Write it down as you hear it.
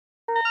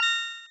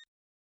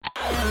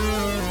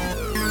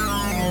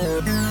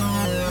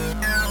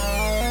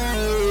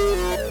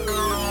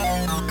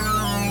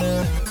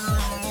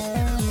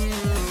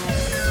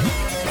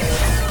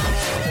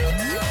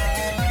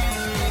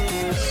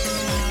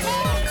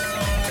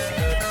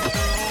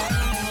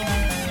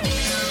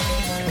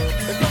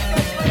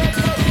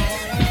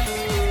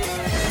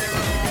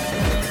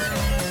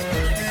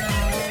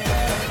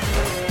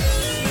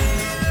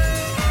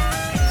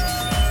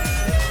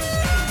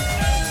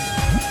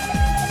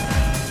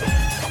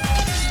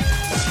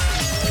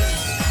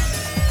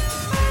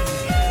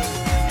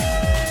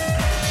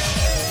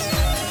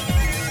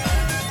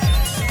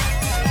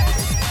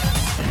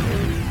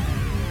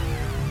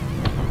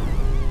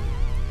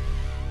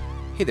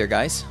Hey there,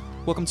 guys.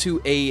 Welcome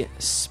to a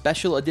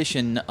special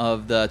edition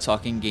of the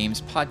Talking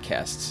Games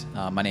podcast.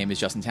 My name is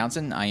Justin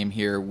Townsend. I am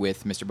here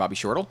with Mr. Bobby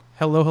Shortle.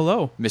 Hello,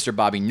 hello. Mr.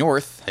 Bobby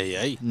North. Hey,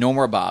 hey. No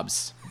more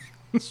Bobs.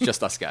 It's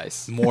just us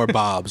guys. More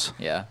Bobs.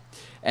 Yeah.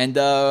 And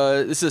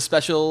this is a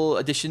special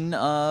edition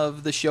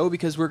of the show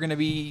because we're going to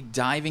be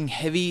diving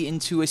heavy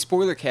into a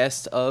spoiler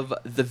cast of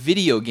the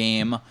video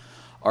game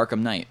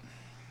Arkham Knight.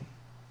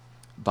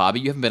 Bobby,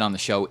 you haven't been on the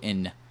show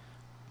in,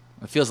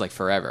 it feels like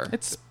forever.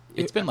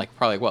 It's been like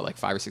probably, what, like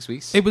 5 or 6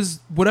 weeks? It was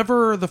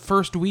whatever the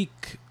first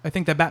week, I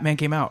think, that Batman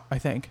came out, I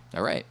think.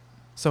 All right.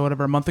 So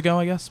whatever, a month ago,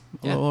 I guess?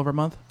 A little over a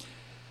month.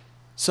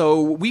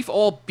 So we've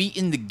all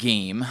beaten the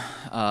game.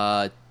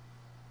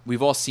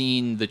 We've all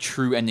seen the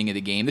true ending of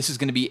the game. This is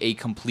going to be a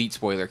complete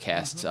spoiler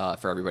cast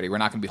for everybody. We're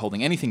not going to be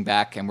holding anything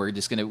back, and we're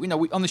just going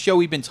to, on the show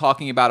we've been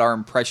talking about our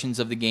impressions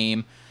of the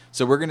game,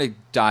 so we're going to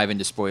dive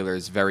into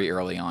spoilers very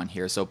early on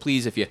here. So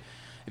please, if you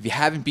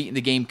haven't beaten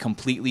the game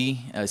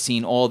completely,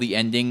 seen all the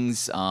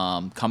endings,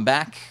 come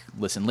back,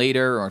 listen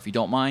later, or if you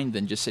don't mind,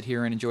 then just sit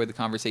here and enjoy the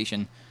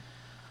conversation.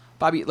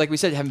 Bobby, like we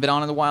said, haven't been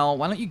on in a while.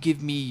 Why don't you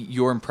give me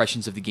your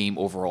impressions of the game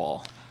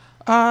overall?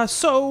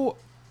 So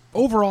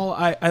overall,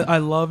 I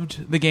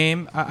loved the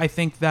game. I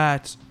think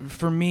that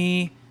for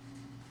me,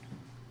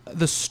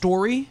 the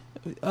story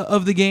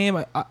of the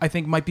game, I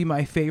think might be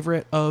my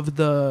favorite of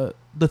the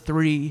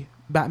three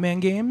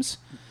Batman games.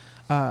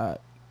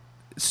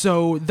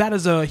 So that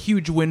is a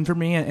huge win for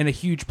me and a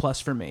huge plus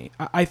for me.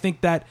 I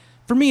think that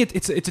for me,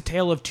 it's a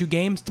tale of two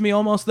games to me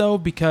almost, though,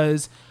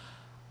 because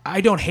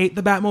I don't hate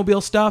the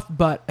Batmobile stuff,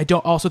 but I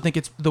don't also think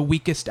it's the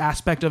weakest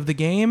aspect of the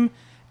game.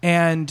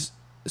 And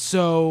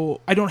so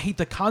I don't hate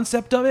the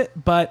concept of it,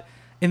 but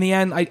in the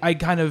end, I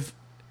kind of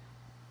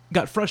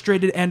got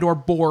frustrated and or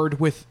bored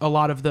with a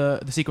lot of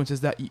the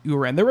sequences that you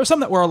were in. There were some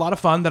that were a lot of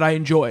fun that I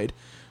enjoyed,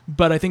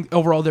 but I think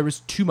overall there was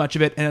too much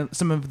of it, and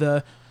some of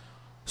the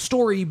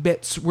story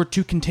bits were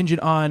too contingent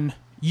on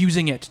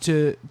using it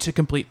to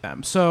complete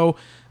them. So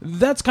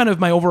that's kind of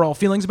my overall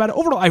feelings about it.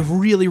 Overall, I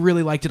really,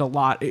 really liked it a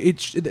lot.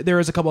 There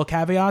is a couple of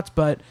caveats,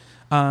 but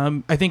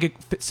I think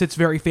it sits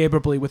very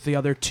favorably with the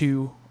other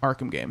two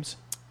Arkham games.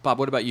 Bob,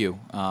 what about you?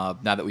 Now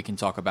that we can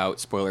talk about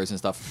spoilers and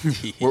stuff,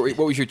 what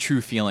was your true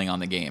feeling on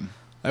the game?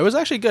 It was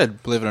actually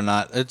good, believe it or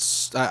not.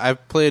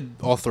 I've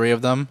played all three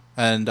of them,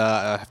 and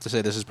I have to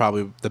say this is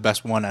probably the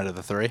best one out of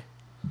the three.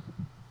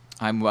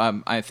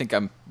 I think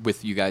I'm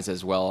with you guys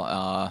as well.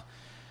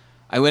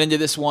 I went into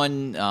this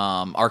one.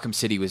 Arkham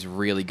City was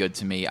really good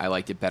to me. I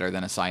liked it better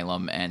than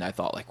Asylum, and I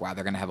thought, like, wow,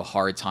 they're going to have a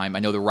hard time. I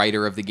know the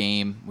writer of the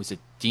game, was it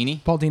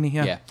Dini? Paul Dini,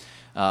 yeah.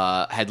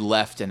 Yeah. Had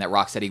left, and that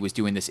Rocksteady was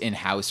doing this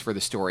in-house for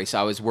the story, so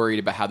I was worried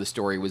about how the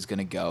story was going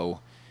to go.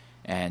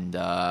 And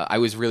I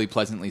was really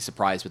pleasantly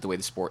surprised with the way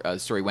the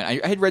story went.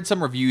 I had read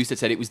some reviews that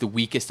said it was the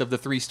weakest of the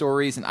three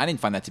stories, and I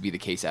didn't find that to be the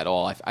case at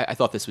all. I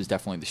thought this was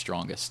definitely the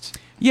strongest.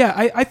 Yeah,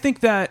 I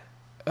think that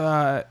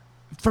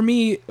for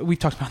me, we've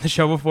talked about the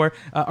show before.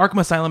 Arkham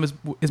Asylum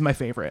is my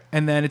favorite,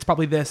 and then it's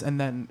probably this, and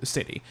then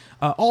City.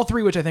 All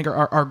three, which I think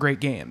are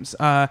great games.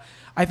 I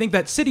think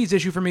that City's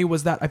issue for me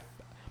was that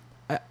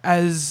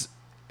as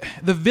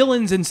the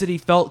villains in City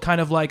felt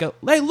kind of like,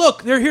 hey,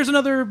 look, here's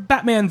another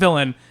Batman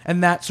villain,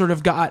 and that sort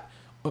of got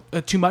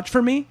too much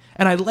for me.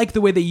 And I like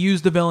the way they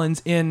use the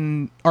villains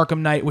in Arkham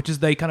Knight, which is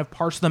they kind of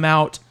parse them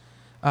out.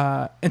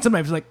 And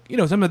sometimes, like,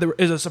 sometimes there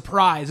is a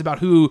surprise about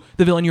who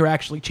the villain you're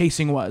actually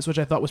chasing was, which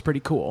I thought was pretty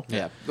cool.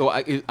 Yeah. Well,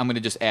 I'm going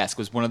to just ask,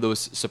 was one of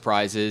those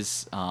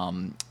surprises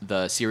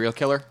the serial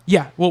killer?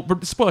 Yeah. Well,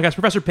 spoiler guys,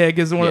 Professor Pig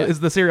is is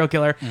the serial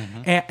killer,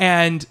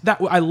 and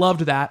that I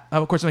loved that.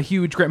 Of course, I'm a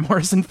huge Grant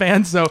Morrison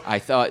fan, so I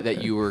thought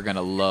that you were going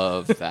to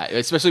love that,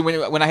 especially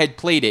when I had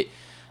played it.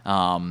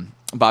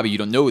 Bobby, you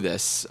don't know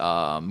this.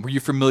 Were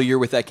you familiar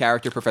with that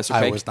character, Professor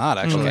Pig? I was not,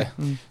 actually.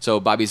 Okay. So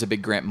Bobby's a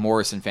big Grant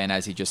Morrison fan,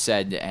 as he just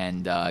said,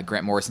 and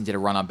Grant Morrison did a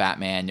run on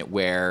Batman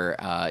where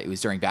it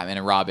was during Batman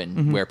and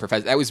Robin, where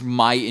that was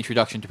my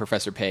introduction to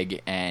Professor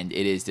Pig, and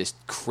it is this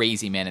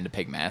crazy man in a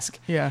pig mask.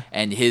 Yeah.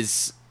 And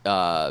his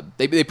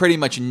they pretty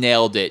much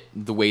nailed it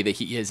the way that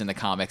he is in the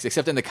comics,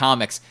 except in the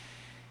comics,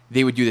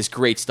 they would do this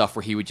great stuff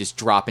where he would just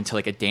drop into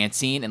like a dance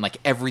scene and like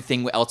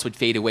everything else would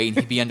fade away and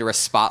he'd be under a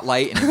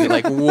spotlight and he'd be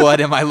like, what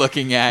am I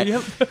looking at?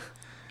 Yep.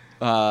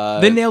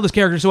 They nailed this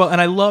character so well, and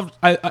I loved.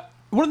 One of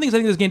the things I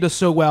think this game does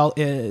so well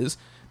is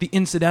the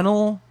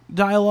incidental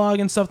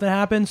dialogue and stuff that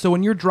happens. So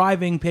when you're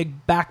driving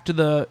Pig back to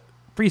the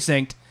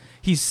precinct,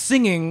 he's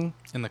singing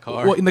in the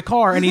car. Well, in the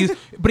car, and he's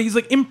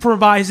like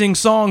improvising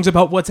songs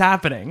about what's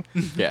happening.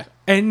 Yeah.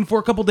 And for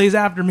a couple days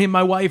after, me and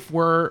my wife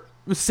were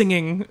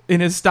singing in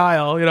his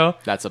style,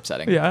 That's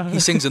upsetting. Yeah. He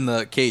sings in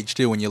the cage,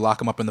 too, when you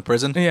lock him up in the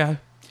prison. Yeah.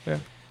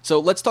 So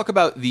let's talk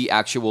about the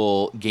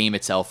actual game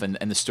itself and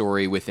the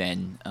story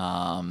within.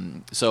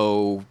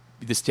 So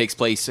this takes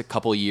place a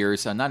couple of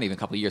years, not even a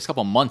couple of years, a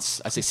couple of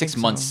months. I say 6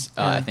 months,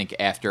 so. Yeah. I think,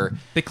 after.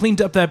 They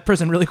cleaned up that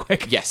prison really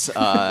quick. Yes.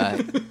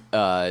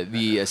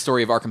 The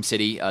story of Arkham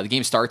City. The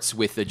game starts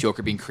with the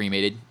Joker being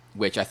cremated,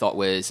 which I thought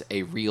was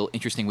a real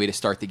interesting way to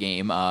start the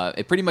game.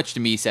 It pretty much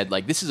to me said,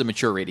 like, this is a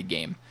mature rated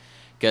game.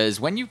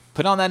 because when you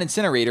put on that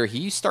incinerator,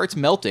 he starts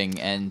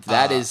melting, and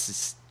that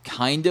is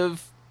kind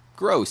of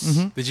gross.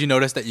 Did you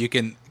notice that you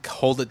can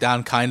hold it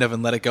down kind of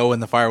and let it go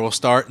and the fire will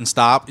start and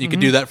stop? You can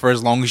do that for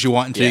as long as you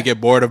want until you get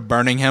bored of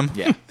burning him.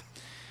 Yeah.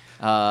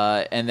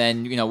 And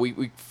then,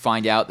 we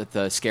find out that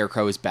the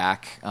Scarecrow is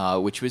back,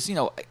 which was,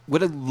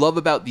 what I love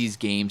about these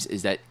games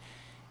is that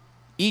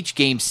each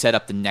game set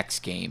up the next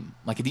game.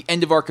 Like at the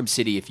end of Arkham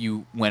City, if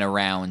you went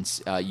around,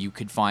 you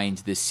could find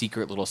this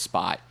secret little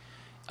spot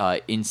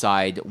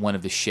inside one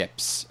of the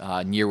ships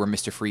near where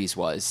Mr. Freeze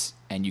was.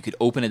 And you could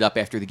open it up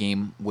after the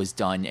game was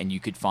done, and you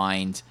could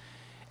find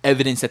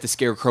evidence that the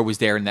Scarecrow was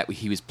there and that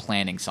he was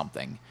planning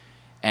something.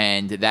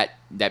 And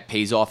that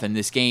pays off in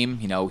this game.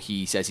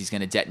 He says he's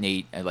going to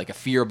detonate like a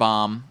fear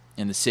bomb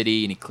in the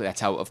city, and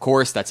that's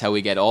how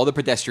we get all the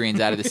pedestrians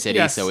out of the city,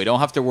 Yes. So we don't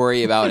have to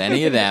worry about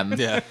any of them.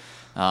 Yeah.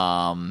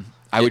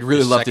 I would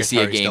really love to see a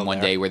Secretary's game still one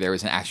there. day where there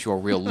was an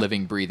actual, real,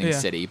 living, breathing Yeah.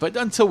 city. But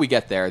until we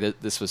get there,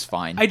 this was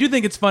fine. I do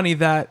think it's funny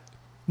that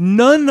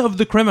none of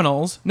the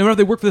criminals, no matter if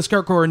they work for the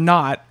Scarecrow or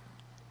not,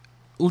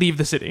 leave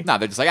the city. No,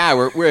 they're just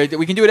like,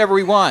 we can do whatever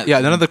we want. Yeah,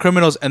 none of the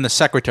criminals and the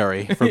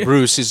secretary for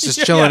Bruce is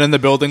just chilling in the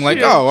building like,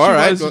 Yeah, oh, all she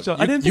right. was just chilling.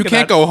 I didn't You think of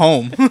can't that. go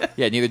home.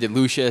 Yeah, neither did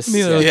Lucius.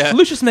 Neither- Yeah.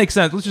 Lucius makes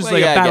sense. Lucius is Well,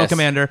 like yeah, a I battle guess.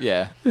 commander.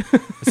 Yeah.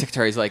 The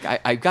secretary's like,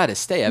 I've got to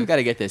stay. I've got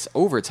to get this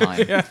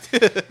overtime.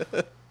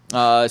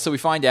 So we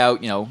find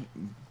out,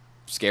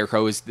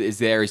 Scarecrow is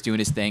there, is doing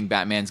his thing.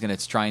 Batman's going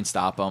to try and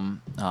stop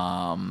him.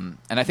 And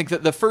I think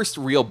that the first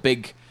real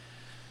big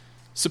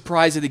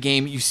surprise of the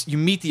game, you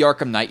meet the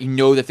Arkham Knight. You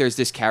know that there's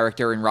this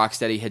character, and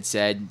Rocksteady had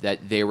said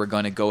that they were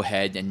going to go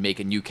ahead and make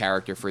a new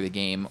character for the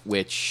game,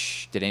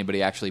 which, did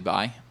anybody actually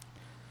buy?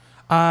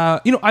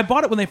 I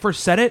bought it when they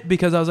first said it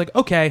because I was like,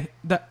 okay,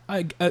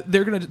 they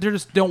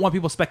just don't want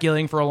people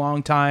speculating for a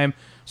long time,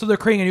 so they're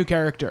creating a new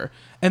character.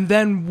 And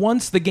then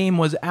once the game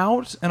was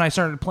out and I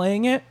started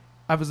playing it,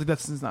 I was like,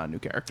 this is not a new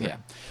character. Yeah.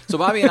 So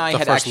Bobby and I The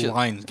had first actually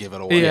lines give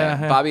it away.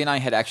 Yeah. Bobby and I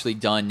had actually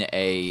done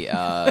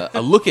a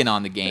look-in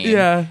on the game.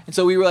 Yeah. And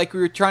so we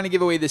were trying to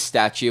give away this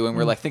statue, and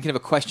we were thinking of a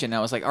question. And I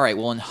was like, all right,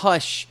 well, in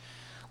Hush,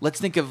 let's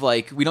think of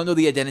we don't know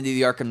the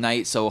identity of the Arkham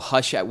Knight, so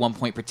Hush at one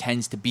point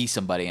pretends to be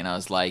somebody. And I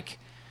was like,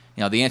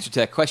 the answer to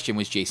that question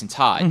was Jason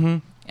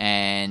Todd.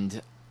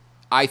 And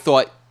I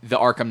thought the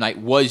Arkham Knight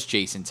was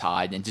Jason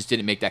Todd, and just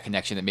didn't make that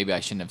connection that maybe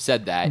I shouldn't have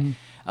said that.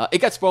 It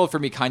got spoiled for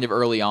me kind of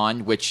early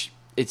on, which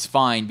it's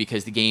fine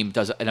because the game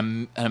does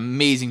an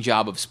amazing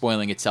job of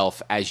spoiling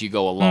itself as you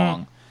go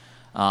along.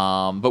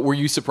 But were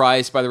you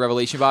surprised by the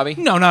revelation, Bobby?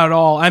 No, not at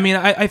all. I mean,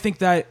 I think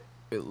that,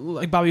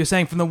 like Bobby was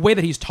saying, from the way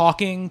that he's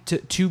talking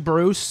to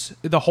Bruce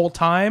the whole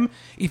time,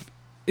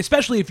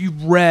 especially if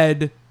you've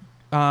read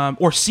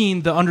or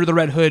seen the Under the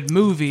Red Hood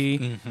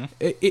movie,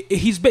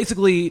 he's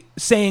basically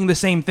saying the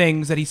same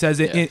things that he says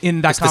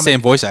in that It's the comic.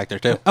 same voice actor,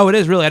 too. Oh, it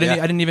is really. I Yeah.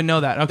 didn't even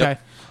know that. Okay,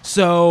 Yep.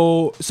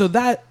 so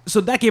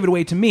that gave it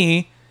away to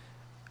me.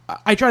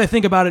 I try to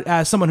think about it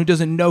as someone who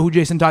doesn't know who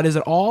Jason Todd is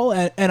at all,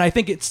 and I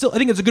think it's a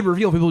good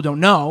reveal for people who don't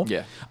know.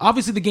 Yeah.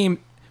 Obviously, the game,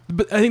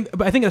 but I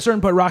think at a certain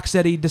point,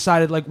 Rocksteady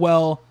decided like,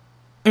 well,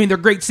 I mean, they're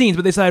great scenes,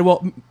 but they decided,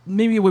 well,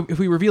 maybe if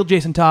we reveal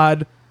Jason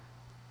Todd,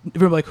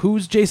 everyone like,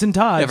 who's Jason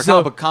Todd? Yeah,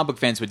 for comic book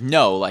fans would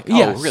know, like, oh,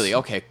 Yes. really?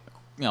 Okay,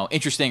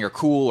 interesting or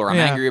cool, or I'm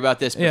Yeah. angry about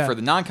this. But Yeah. for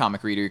the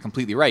non-comic reader, you're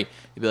completely right.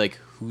 They'd be like,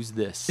 who's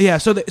this? Yeah,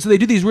 so they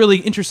do these really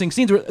interesting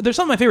scenes. There's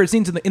some of my favorite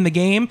scenes in the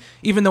game,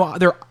 even though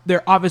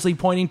they're obviously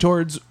pointing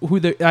towards who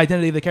the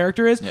identity of the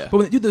character is. Yeah. But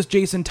when they do those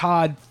Jason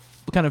Todd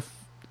kind of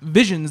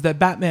visions that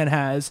Batman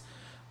has,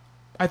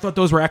 I thought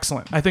those were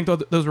excellent. I think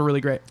those were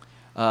really great.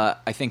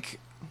 I think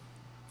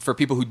for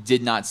people who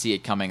did not see it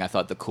coming, I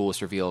thought the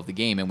coolest reveal of the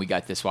game, and we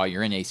got this while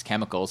you're in Ace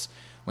Chemicals,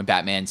 when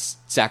Batman's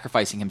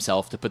sacrificing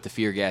himself to put the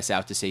fear gas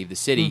out to save the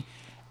city.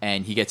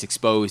 And he gets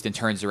exposed and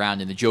turns around,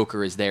 and the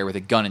Joker is there with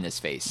a gun in his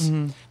face.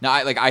 Now,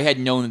 I had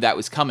known that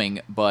was coming,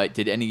 but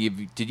did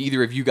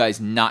either of you guys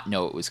not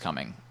know it was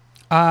coming?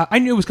 I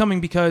knew it was coming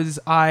because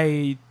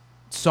I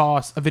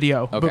saw a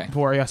video Okay.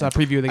 before I saw a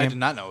preview of the I game. did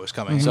not know it was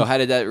coming. So how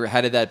did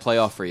that play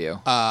off for you?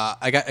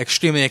 I got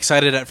extremely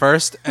excited at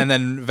first and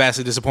then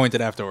vastly disappointed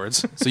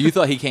afterwards. So you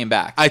thought he came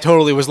back? I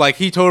totally was like,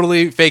 he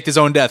totally faked his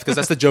own death because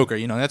that's the Joker.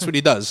 That's what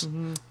he does.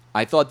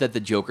 I thought that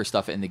the Joker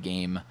stuff in the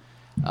game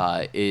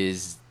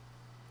is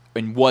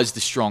and was the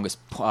strongest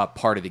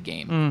part of the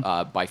game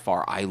by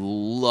far. I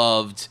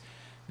loved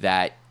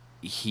that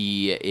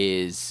he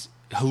is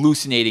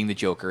hallucinating the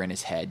Joker in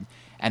his head,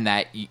 and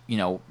that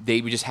they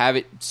would just have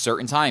it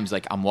certain times.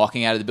 Like, I'm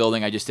walking out of the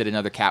building, I just did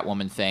another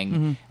Catwoman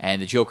thing,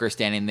 and the Joker is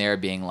standing there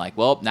being like,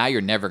 "Well, now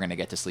you're never going to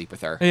get to sleep with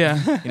her." Yeah.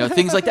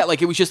 Things like that.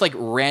 Like, it was just like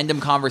random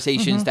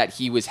conversations that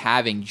he was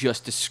having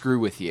just to screw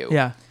with you.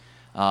 Yeah.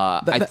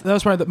 That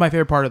was probably my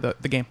favorite part of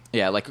the game.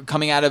 Yeah, like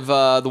coming out of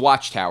the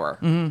Watchtower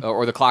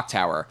or the Clock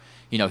Tower.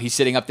 He's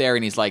sitting up there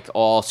and he's like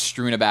all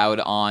strewn about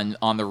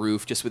on the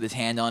roof just with his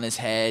hand on his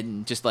head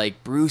and just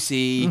like,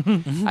 Brucey.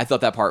 I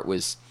thought that part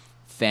was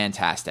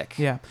fantastic.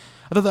 Yeah.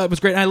 I thought that was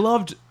great. And I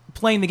loved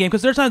playing the game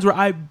because there are times where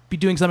I'd be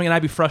doing something and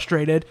I'd be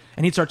frustrated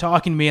and he'd start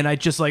talking to me and I'd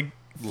just like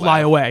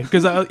fly away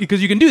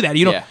because you can do that.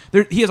 You know,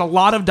 Yeah. he has a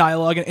lot of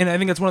dialogue, and I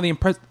think that's one of the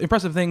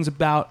impressive things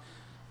about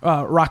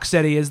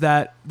Rocksteady is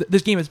that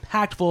this game is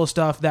packed full of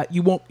stuff that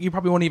you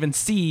probably won't even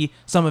see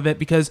some of it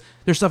because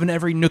there's stuff in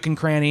every nook and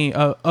cranny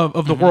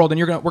of the world, and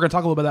we're gonna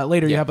talk a little bit about that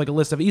later. You have like a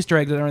list of Easter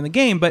eggs that are in the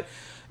game, but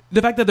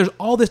the fact that there's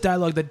all this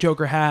dialogue that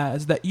Joker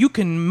has that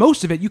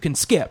most of it you can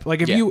skip.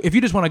 Like if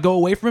you just want to go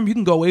away from him, you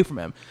can go away from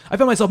him. I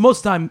found myself most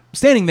of the time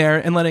standing there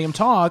and letting him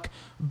talk,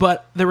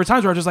 but there were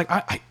times where I was just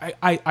like,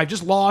 I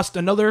just lost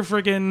another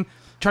friggin'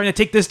 trying to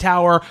take this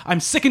tower. I'm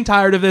sick and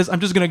tired of this.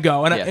 I'm just gonna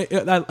go, and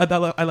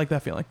I like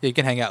that feeling. Yeah, you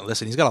can hang out and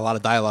listen. He's got a lot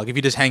of dialogue. If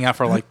you just hang out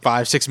for like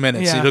 5-6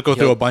 minutes, he'll go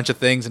through a bunch of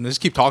things and just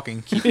keep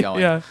talking. Keep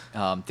going.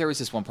 Yeah. There was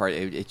this one part.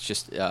 It's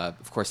just,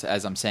 of course,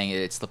 as I'm saying it,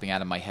 it's slipping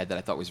out of my head that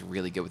I thought was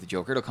really good with the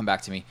Joker. It'll come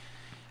back to me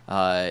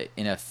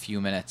in a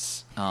few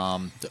minutes.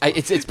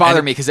 It's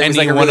bothering me because it was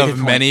like a one really of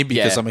good many point.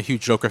 because I'm a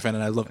huge Joker fan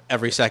and I love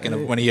every second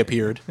of when he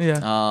appeared.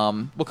 Yeah.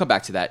 We'll come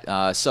back to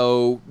that.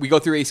 So we go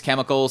through Ace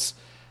Chemicals.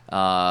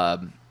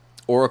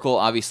 Oracle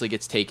obviously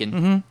gets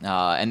taken,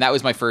 and that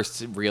was my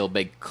first real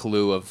big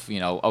clue of,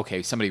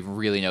 okay, somebody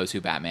really knows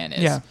who Batman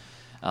is. Yeah.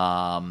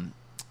 And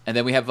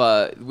then we have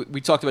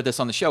we talked about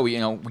this on the show. We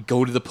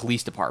go to the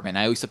police department.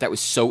 I always thought that was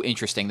so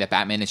interesting that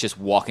Batman is just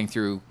walking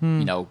through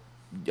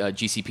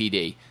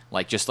GCPD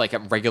just like a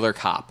regular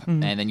cop,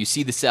 and then you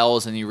see the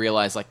cells and you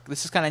realize like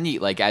this is kind of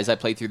neat. Like as I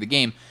play through the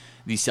game,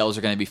 these cells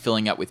are going to be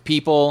filling up with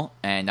people,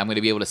 and I'm going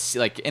to be able to see,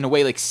 like in a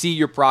way, like see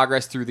your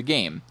progress through the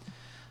game.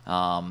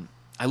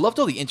 I loved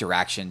all the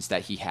interactions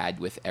that he had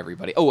with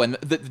everybody. Oh, and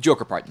the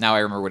Joker part. Now I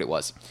remember what it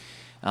was.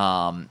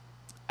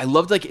 I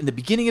loved, like, in the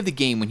beginning of the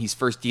game when he's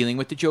first dealing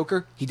with the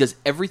Joker, he does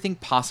everything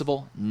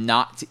possible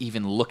not to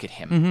even look at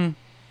him.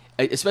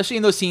 Especially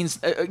in those scenes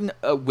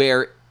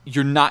where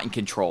you're not in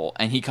control,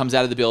 and he comes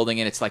out of the building,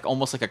 and it's like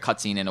almost like a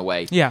cutscene in a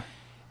way. Yeah.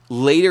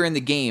 Later in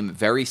the game,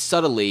 very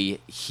subtly,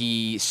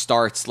 he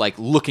starts, like,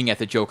 looking at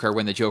the Joker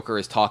when the Joker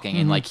is talking,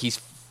 and, like, he's,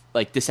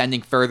 like,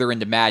 descending further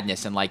into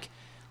madness and, like,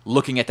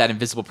 looking at that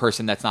invisible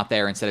person that's not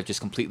there instead of just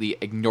completely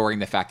ignoring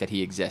the fact that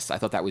he exists. I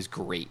thought that was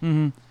great.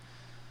 Yeah,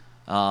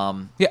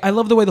 I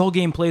love the way the whole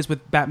game plays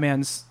with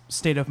Batman's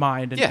state of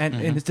mind and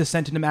his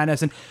descent into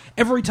madness. And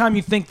every time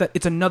you think that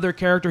it's another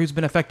character who's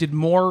been affected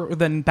more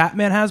than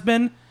Batman has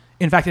been,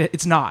 in fact,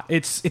 it's not.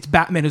 It's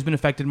Batman who's been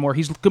affected more.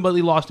 He's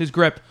completely lost his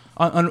grip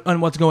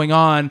on what's going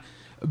on.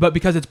 But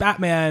because it's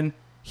Batman,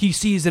 he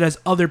sees it as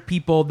other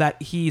people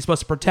that he's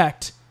supposed to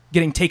protect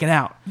getting taken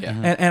out. Yeah.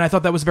 And I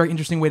thought that was a very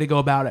interesting way to go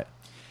about it.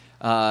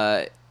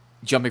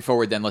 Jumping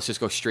forward, then let's just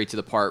go straight to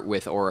the part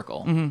with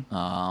Oracle.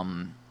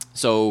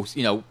 So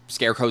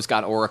Scarecrow's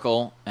got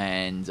Oracle,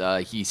 and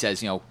he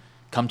says,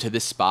 come to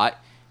this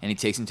spot, and he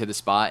takes him to the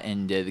spot,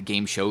 and the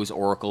game shows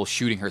Oracle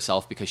shooting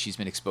herself because she's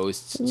been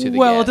exposed to the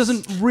gas. It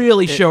doesn't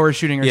really show her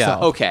shooting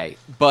herself. Yeah, okay,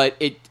 but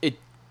it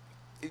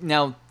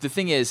now the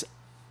thing is,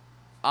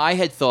 I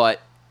had thought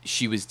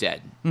she was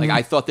dead. Like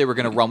I thought they were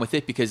going to run with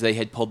it because they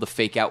had pulled the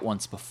fake out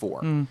once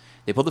before.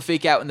 They pulled the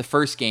fake out in the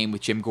first game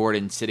with Jim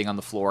Gordon sitting on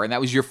the floor, and that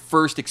was your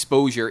first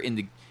exposure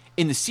in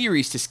the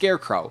series to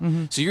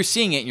Scarecrow. So you're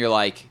seeing it and you're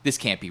like, this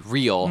can't be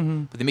real,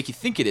 but they make you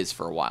think it is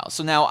for a while.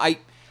 So now I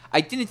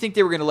didn't think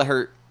they were going to let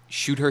her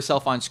shoot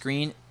herself on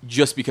screen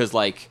just because,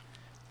 like,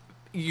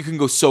 you can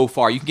go so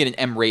far. You can get an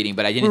M rating,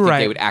 but I didn't think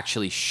they would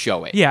actually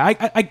show it. Yeah,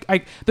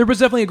 I there was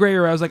definitely a gray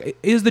area. I was like,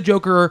 is the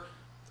Joker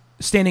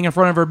standing in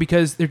front of her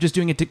because they're just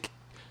doing it to,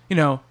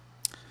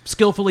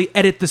 skillfully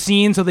edit the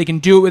scene so they can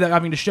do it without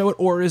having to show it,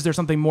 or is there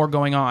something more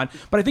going on?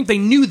 But I think they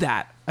knew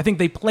that. I think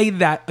they played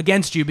that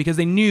against you because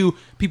they knew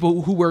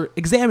people who were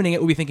examining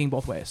it would be thinking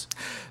both ways.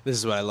 This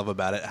is what I love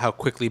about it, how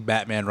quickly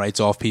Batman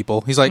writes off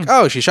people. He's like,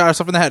 oh, she shot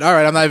herself in the head. All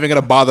right, I'm not even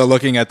going to bother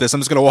looking at this. I'm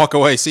just going to walk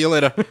away. See you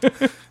later.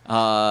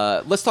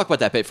 Let's talk about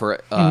that bit for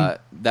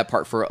that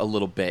part for a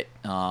little bit.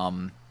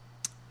 I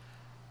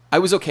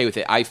was okay with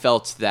it. I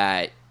felt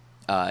that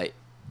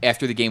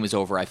after the game was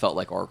over, I felt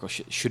like Oracle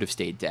should have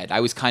stayed dead.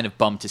 I was kind of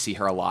bummed to see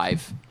her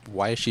alive.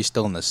 Why is she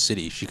still in the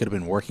city? She could have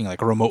been working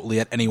like remotely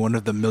at any one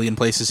of the million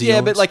places he owns.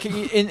 Yeah, but like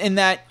in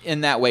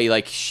that way,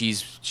 like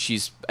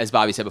she's as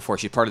Bobby said before,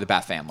 she's part of the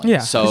Bat family. Yeah,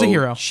 so she's a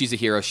hero. She's a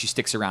hero. She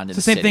sticks around in it's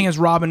the same city. thing as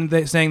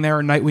Robin saying there,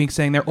 or Nightwing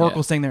saying there,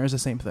 Oracle saying there is the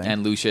same thing.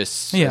 And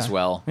Lucius as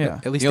well. Yeah.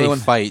 At least they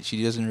fight.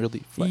 She doesn't really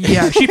fight.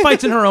 Yeah, she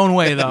fights in her own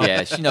way though.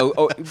 Yeah,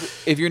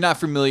 if you're not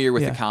familiar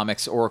with the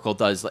comics, Oracle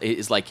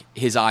is like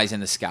his eyes in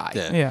the sky.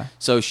 Yeah.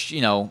 So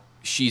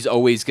she's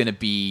always going to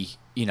be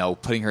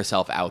putting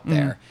herself out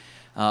there.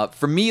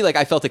 For me, like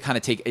I felt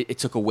it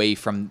took away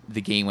from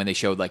the game when they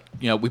showed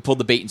we pulled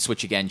the bait and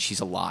switch again. She's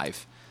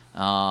alive.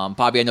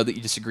 Bobby, I know that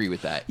you disagree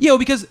with that. Yeah,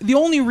 because the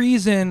only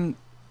reason,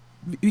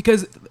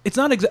 because it's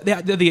not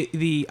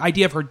the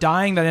idea of her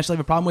dying that I necessarily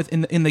have a problem with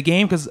in the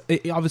game, because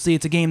obviously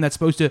it's a game that's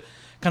supposed to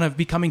kind of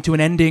be coming to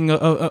an ending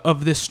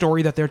of this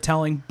story that they're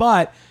telling,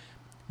 but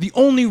the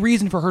only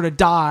reason for her to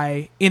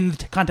die in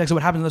the context of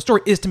what happens in the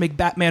story is to make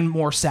Batman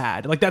more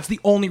sad. Like, that's the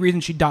only reason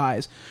she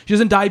dies. She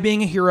doesn't die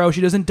being a hero. She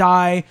doesn't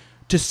die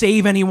to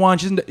save anyone.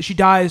 She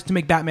dies to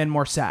make Batman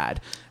more sad.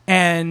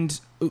 And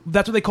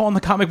that's what they call in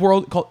the comic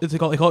world. They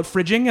call it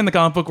fridging in the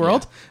comic book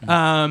world.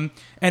 Yeah.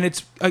 And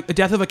it's a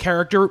death of a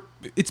character.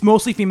 It's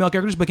mostly female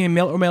characters, but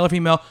male or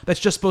female. That's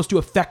just supposed to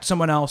affect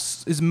someone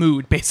else's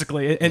mood,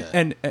 basically.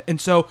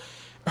 And so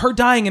her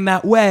dying in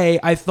that way,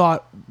 I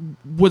thought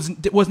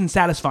wasn't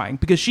satisfying,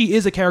 because she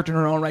is a character in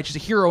her own right. She's a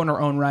hero in her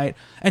own right,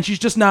 and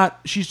she's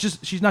not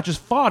just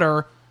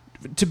fodder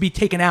to be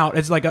taken out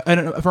as like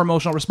for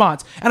emotional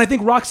response. And I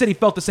think Rocksteady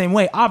felt the same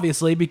way,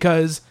 obviously,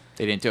 because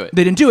they didn't do it.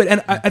 They didn't do it.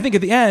 And I think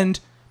at the end,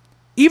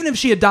 even if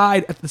she had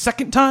died at the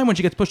second time when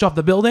she gets pushed off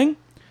the building,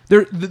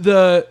 there's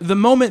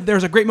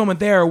a great moment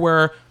there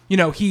where, you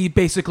know, he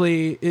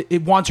basically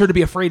it wants her to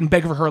be afraid and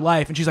beg for her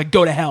life, and she's like,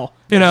 "Go to hell,"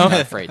 you know. She's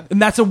not afraid.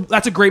 And that's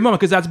a great moment,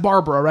 because that's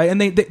Barbara, right?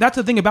 And they that's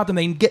the thing about them;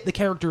 they get the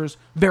characters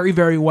very,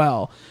 very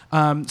well.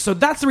 So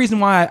that's the reason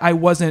why I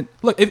wasn't.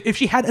 Look, if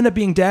she had ended up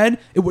being dead,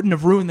 it wouldn't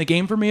have ruined the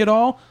game for me at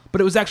all. But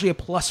it was actually a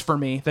plus for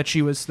me that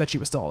she was still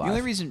alive. The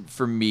only reason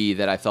for me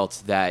that I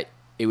felt that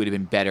it would have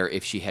been better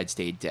if she had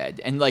stayed dead,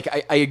 and like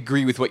I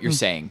agree with what you're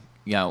saying.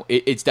 You know,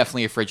 it's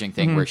definitely a fridging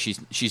thing where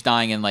she's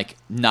dying in like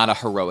not a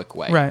heroic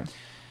way, right?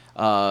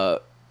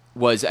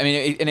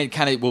 It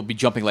kind of will be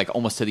jumping like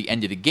almost to the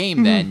end of the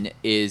game. Then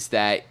is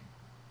that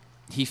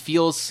he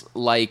feels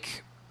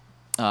like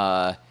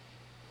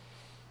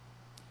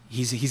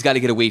he's got to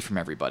get away from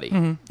everybody.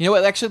 You know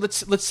what? Actually,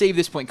 let's save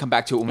this point and come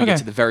back to it when we get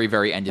to the very,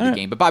 very end of the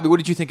game. But Bobby, what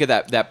did you think of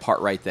that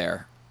part right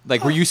there?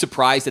 Like, were you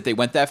surprised that they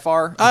went that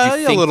far? A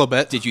little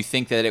bit. Did you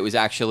think that it was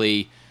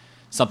actually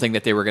something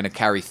that they were going to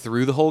carry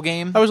through the whole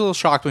game? I was a little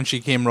shocked when she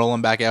came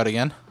rolling back out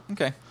again.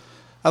 Okay.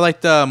 I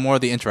liked more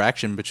of the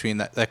interaction between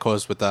that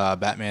caused with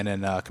Batman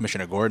and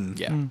Commissioner Gordon.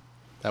 Yeah.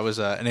 That was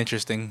an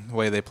interesting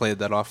way they played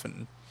that off.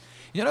 And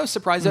you know, I was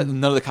surprised that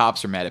none of the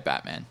cops are mad at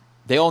Batman.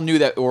 They all knew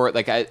that, or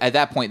like at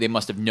that point, they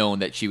must have known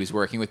that she was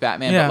working with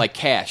Batman. Yeah. But like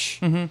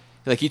Cash,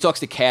 like he talks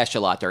to Cash a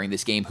lot during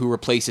this game, who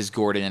replaces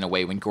Gordon in a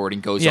way when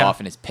Gordon goes off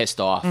and is pissed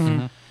off.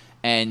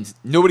 And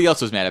nobody else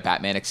was mad at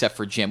Batman except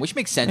for Jim, which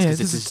makes sense because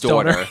it's his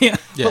daughter. Yeah.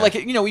 But like,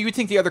 you know, you would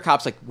think the other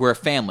cops, like, we're a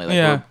family,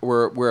 like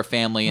we're a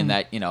family, and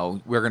that, you know,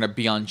 we're gonna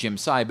be on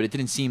Jim's side. But it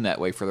didn't seem that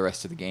way for the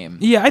rest of the game.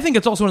 Yeah, I think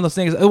it's also one of those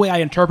things. The way I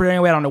interpret it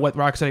anyway, I don't know what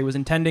Rocksteady was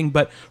intending,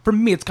 but for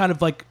me, it's kind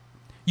of like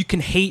you can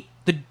hate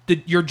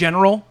your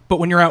general, but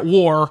when you're at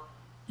war,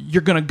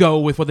 you're gonna go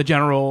with what the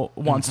general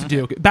wants to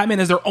do. Batman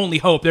is their only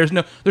hope. There's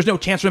no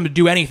chance for him to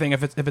do anything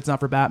if it's not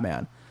for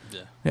Batman.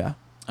 Yeah.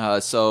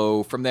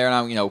 So from there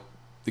on, you know,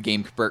 the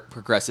game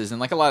progresses, and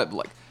like a lot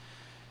of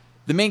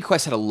the main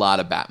quest had a lot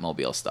of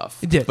Batmobile stuff.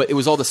 It did, but it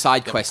was all the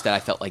side quests that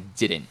I felt like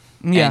didn't.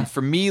 Yeah. And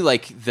for me,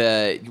 like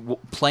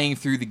playing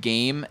through the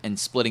game and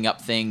splitting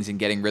up things and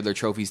getting Riddler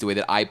trophies the way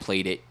that I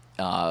played it,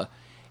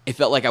 it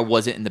felt like I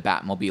wasn't in the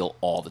Batmobile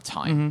all the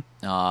time.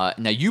 Now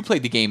you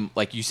played the game,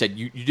 like you said,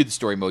 you did the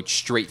story mode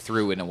straight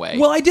through in a way.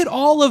 Well, I did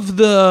all of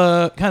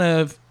the kind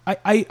of.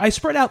 I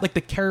spread out like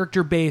the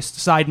character-based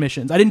side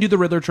missions. I didn't do the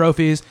Riddler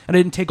trophies, and I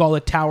didn't take all the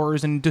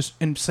towers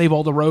and save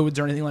all the roads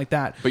or anything like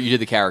that. But you did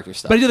the character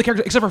stuff. But I did the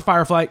character, except for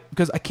Firefly,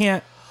 because I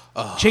can't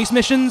chase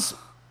missions.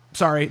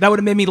 Sorry, that would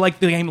have made me like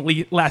the game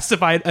less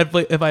if I had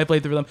played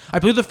through them. I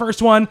played the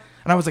first one,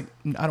 and I was like,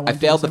 I don't want to. I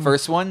failed the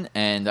first one,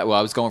 and I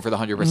was going for the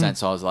 100%,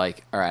 so I was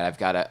like, all right, I've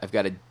got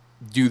to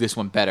do this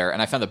one better. And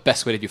I found the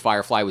best way to do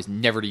Firefly was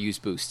never to use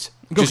boosts.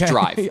 Just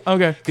drive.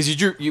 Okay.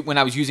 Because when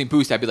I was using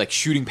boost, I'd be like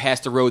shooting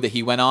past the road that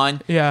he went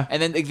on. Yeah.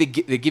 And then they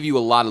give you a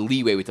lot of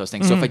leeway with those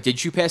things. So if I did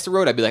shoot past the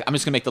road, I'd be like, I'm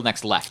just going to make the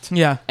next left.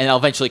 Yeah. And I'll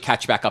eventually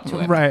catch back up to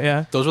him. Right,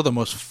 yeah. those were the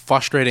most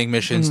frustrating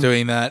missions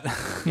doing that.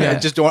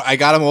 Yeah. I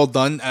got them all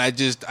done, and I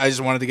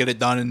just wanted to get it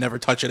done and never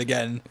touch it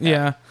again.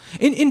 Yeah.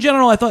 In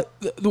general, I thought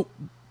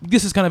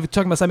this is kind of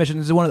talking about side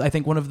missions is one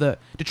of the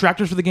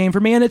detractors for the game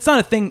for me, and it's not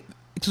a thing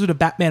exclusive to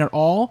Batman at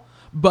all,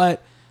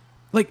 but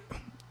like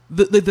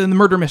the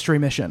murder mystery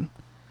mission,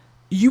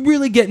 you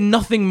really get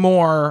nothing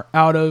more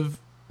out of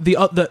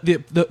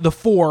the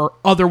four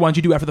other ones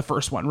you do after the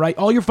first one, right?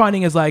 All you're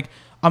finding is like,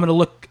 I'm going to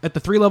look at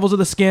the 3 levels of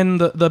the skin,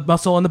 the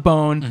muscle, and the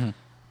bone.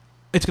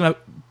 It's going to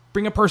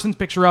bring a person's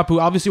picture up who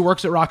obviously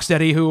works at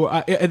Rocksteady, who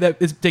that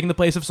is taking the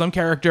place of some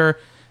character,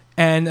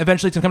 and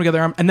eventually it's going to come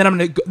together. And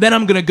then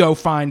I'm going to go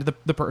find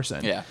the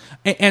person. Yeah.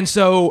 And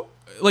so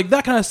like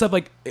that kind of stuff,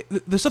 like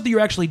the stuff that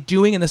you're actually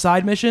doing in the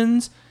side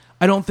missions,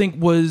 I don't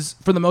think was,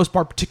 for the most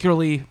part,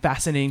 particularly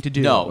fascinating to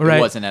do. No, right?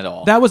 It wasn't at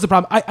all. That was the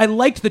problem. I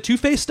liked the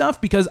Two-Face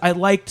stuff because I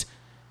liked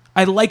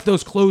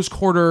those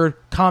close-quarter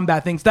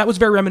combat things. That was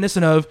very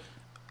reminiscent of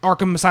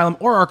Arkham Asylum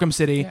or Arkham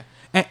City,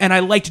 and I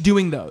liked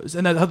doing those,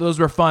 and those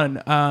were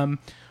fun.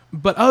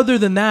 But other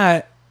than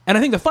that, and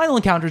I think the final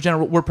encounters in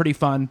general were pretty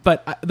fun,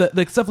 but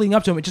the stuff leading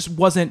up to them, it just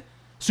wasn't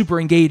super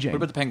engaging. What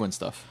about the Penguin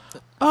stuff?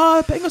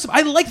 Penguin stuff.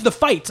 I liked the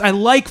fights. I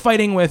like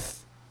fighting with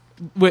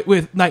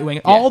Nightwing.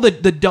 Yeah. All the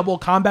double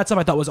combat stuff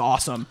I thought was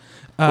awesome.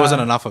 There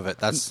wasn't enough of it.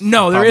 That's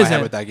no, the there problem I isn't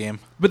had with that game.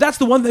 But that's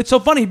the one that's so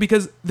funny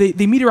because they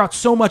meter out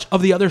so much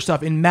of the other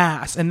stuff in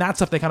mass, and that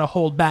stuff they kind of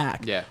hold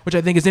back. Yeah. Which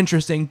I think is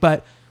interesting.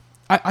 But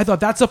I thought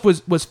that stuff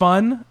was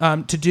fun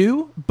to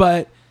do,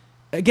 but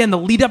again, the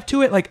lead up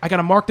to it, like I got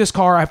to mark this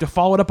car, I have to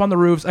follow it up on the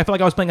roofs. I feel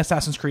like I was playing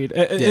Assassin's Creed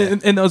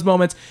in those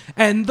moments,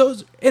 and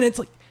it's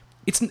like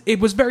it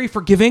was very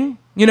forgiving.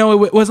 You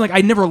know, it wasn't like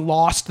I never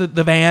lost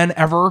the van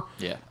ever.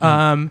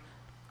 Yeah.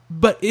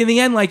 But in the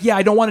end, like, yeah,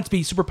 I don't want it to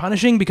be super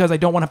punishing because I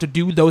don't want to have to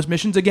do those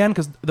missions again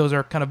because those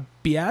are kind of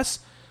BS.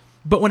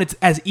 But when it's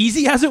as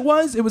easy as it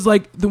was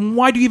like, then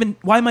why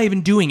am I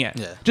even doing it?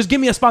 Yeah. Just give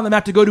me a spot on the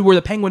map to go to where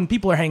the penguin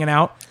people are hanging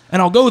out,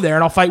 and I'll go there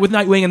and I'll fight with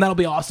Nightwing, and that'll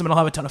be awesome, and I'll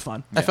have a ton of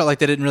fun. I felt like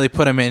they didn't really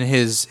put him in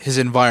his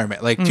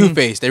environment. Like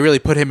Two-Face, they really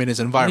put him in his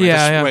environment. Yeah,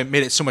 That's yeah. why it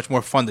made it so much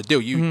more fun to do.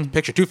 You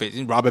picture Two-Face,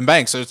 Robin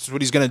Banks, so it's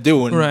what he's going to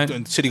do when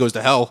the city goes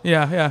to hell.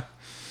 Yeah.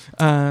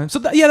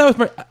 That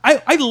was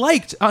I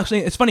liked,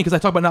 actually, it's funny because I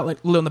talk about not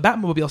like on the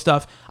Batmobile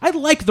stuff. I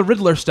like the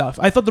Riddler stuff.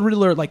 I thought the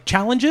Riddler like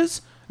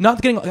challenges, I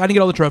didn't get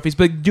all the trophies,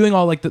 but doing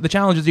all like the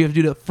challenges you have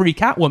to do to free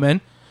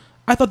Catwoman,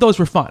 I thought those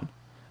were fun.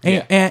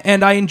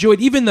 And I enjoyed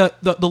even the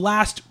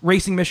last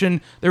racing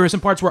mission. There were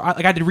some parts where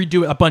I had to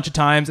redo it a bunch of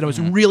times, and it was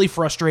really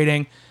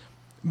frustrating.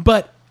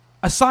 But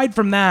aside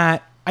from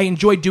that, I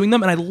enjoyed doing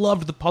them, and I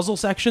loved the puzzle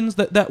sections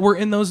that were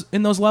in those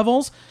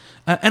levels.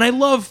 And I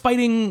love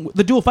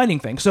the dual fighting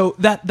thing. So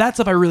that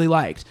stuff I really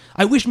liked.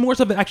 I wish more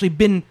stuff had actually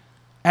been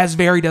as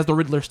varied as the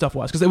Riddler stuff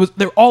was,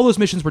 because all those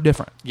missions were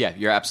different. Yeah,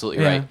 you're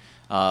absolutely right.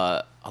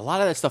 A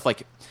lot of that stuff,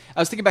 like, I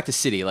was thinking back to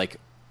City, like,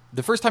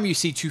 the first time you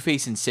see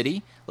Two-Face in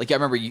City, like, I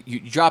remember you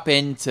drop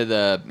into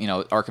the,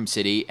 Arkham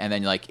City, and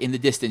then, like, in the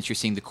distance, you're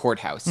seeing the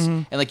courthouse.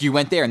 And, like, you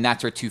went there, and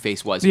that's where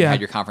Two-Face was, and you had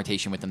your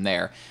confrontation with him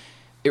there.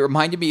 It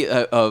reminded me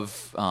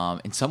of,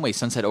 in some ways,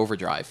 Sunset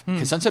Overdrive.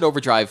 Because Sunset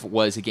Overdrive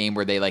was a game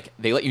where they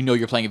let you know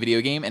you're playing a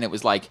video game, and it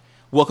was like,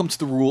 welcome to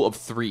the rule of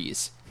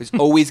threes. There's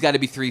always got to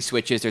be 3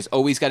 switches. There's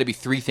always got to be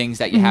 3 things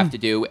that you have to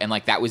do, and,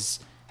 like, that was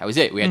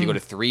it. We had to go to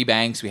 3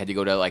 banks. We had to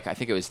go to, like, I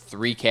think it was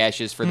 3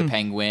 caches for the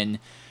Penguin.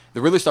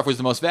 The Riddler stuff was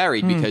the most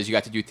varied because you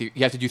got to do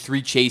you have to do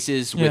 3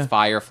 chases with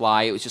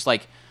Firefly. It was just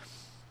like,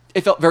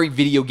 it felt very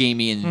video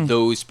gamey in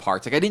those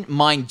parts. Like, I didn't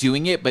mind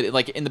doing it, but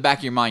like in the back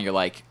of your mind, you're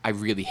like, I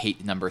really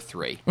hate number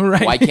 3.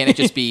 Right. Why can't it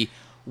just be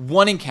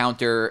one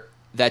encounter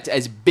that's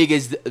as big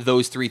as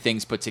those 3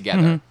 things put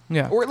together?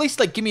 Yeah. Or at least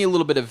like give me a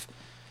little bit of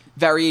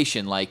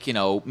variation. Like,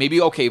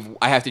 maybe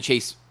I have to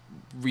chase,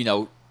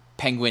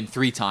 Penguin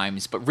 3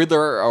 times, but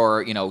Riddler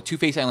or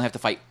Two-Face I only have to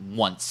fight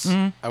once,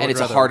 and it's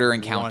a harder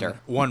encounter.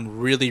 One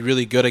really,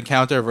 really good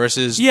encounter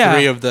versus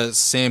 3 of the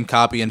same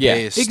copy and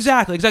paste.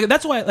 Exactly.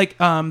 That's why, like,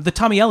 the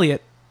Tommy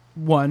Elliott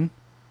one,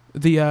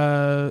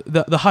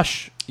 the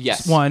Hush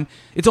one.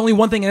 It's only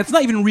one thing, and it's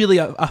not even really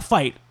a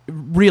fight.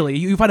 Really,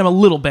 you fight him a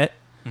little bit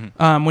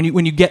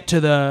when you get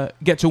to the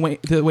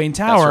Wayne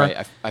Tower. That's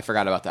right. I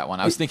forgot about that one.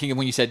 I was thinking of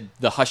when you said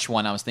the Hush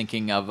one. I was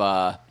thinking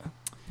of.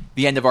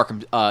 The end of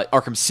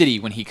Arkham City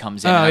when he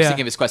comes in. I was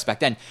thinking of his quest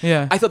back then.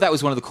 Yeah. I thought that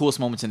was one of the coolest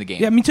moments in the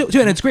game. Yeah, me too.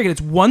 And it's great. It's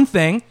one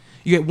thing.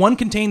 You get one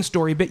contained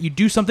story bit. You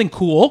do something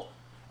cool,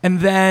 and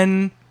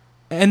then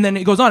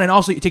it goes on. And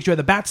also, it takes you out of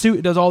the bat suit.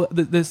 It does all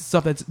this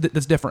stuff that's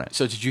different.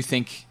 So did you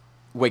think?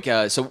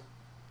 So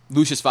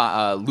Lucius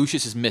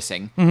is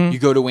missing. You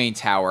go to Wayne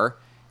Tower.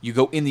 You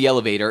go in the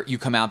elevator. You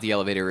come out the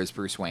elevator as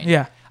Bruce Wayne.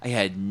 Yeah. I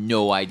had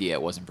no idea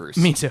it wasn't Bruce.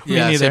 Me too.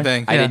 Yeah, Me neither. same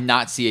thing. I did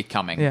not see it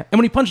coming. Yeah. And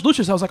when he punched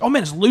Lucius, I was like, oh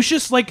man, is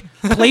Lucius like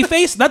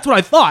Clayface? That's what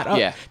I thought.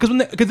 Yeah.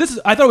 Because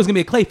I thought it was gonna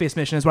be a Clayface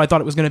mission. Is what I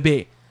thought it was gonna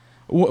be.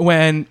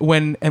 When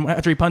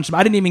after he punched him,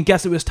 I didn't even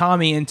guess it was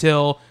Tommy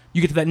until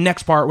you get to that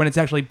next part when it's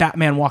actually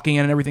Batman walking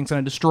in and everything's kind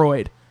of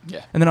destroyed.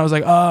 Yeah. And then I was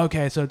like, oh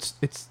okay, so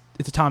it's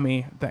a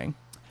Tommy thing.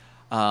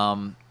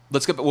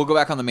 We'll go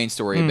back on the main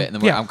story a bit,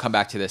 and then I'll come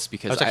back to this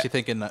because I was actually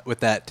thinking with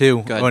that too.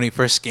 ahead. When he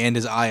first scanned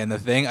his eye in the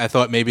thing, I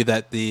thought maybe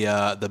that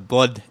the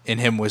blood in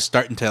him was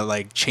starting to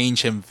like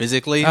change him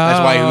physically. That's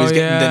why he was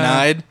getting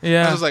denied.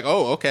 Yeah. I was like,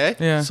 oh, okay.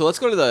 Yeah. So let's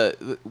go to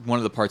the one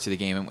of the parts of the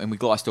game, and we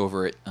glossed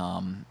over it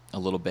a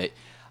little bit.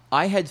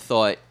 I had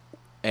thought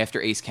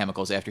after Ace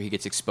Chemicals, after he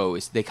gets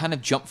exposed, they kind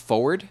of jump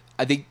forward.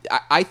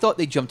 I thought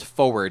they jumped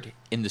forward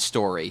in the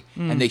story,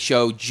 and they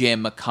show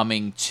Jim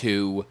coming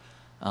to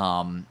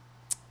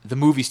the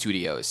movie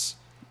studios,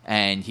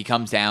 and he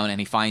comes down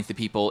and he finds the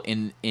people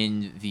in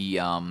the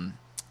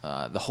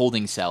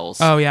holding cells.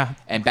 Oh yeah.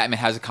 And Batman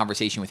has a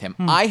conversation with him.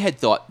 I had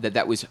thought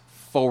that was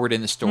forward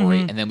in the story,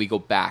 and then we go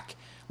back.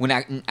 When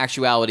in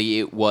actuality,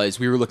 it was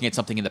we were looking at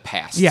something in the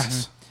past.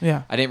 Yes.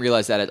 Yeah. I didn't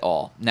realize that at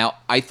all. Now,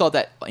 I thought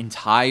that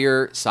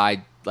entire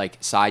side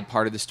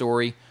part of the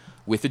story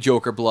with the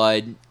Joker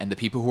blood and the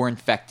people who were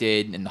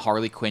infected and the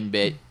Harley Quinn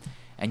bit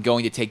and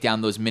going to take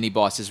down those mini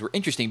bosses were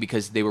interesting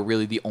because they were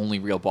really the only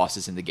real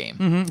bosses in the game.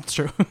 It's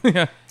true.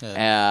 Yeah.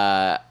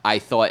 I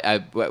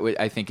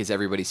think is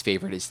everybody's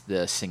favorite is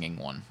the singing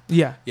one.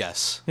 Yeah.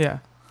 Yes. Yeah.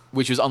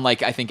 Which was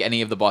unlike, I think,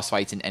 any of the boss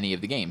fights in any of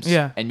the games.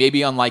 Yeah. And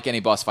maybe unlike any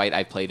boss fight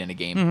I've played in a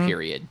game,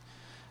 period.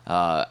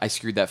 I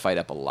screwed that fight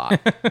up a lot.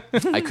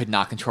 I could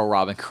not control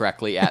Robin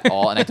correctly at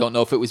all, and I don't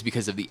know if it was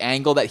because of the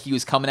angle that he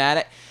was coming at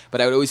it,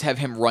 but I would always have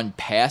him run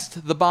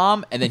past the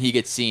bomb, and then he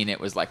gets seen. It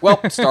was like, well,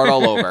 start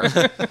all over.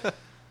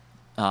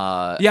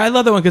 Yeah, I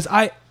love that one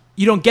because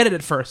you don't get it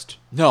at first.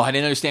 No, I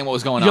didn't understand what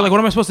was going on. You're like,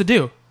 what am I supposed to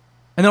do?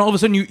 and then all of a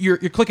sudden you're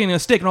clicking a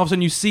stick, and all of a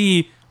sudden you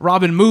see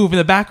Robin move in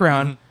the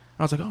background. And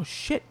I was like, oh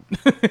shit.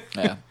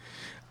 Yeah.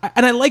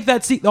 And I like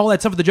that all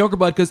that stuff with the Joker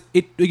blood because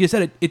it, like you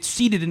said, it's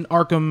seated in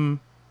Arkham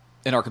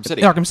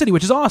City. in Arkham City,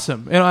 which is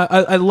awesome. And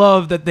I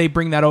love that they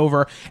bring that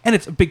over, and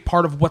it's a big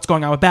part of what's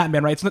going on with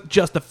Batman, right? It's not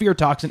just the fear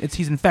toxin; it's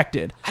he's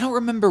infected. I don't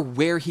remember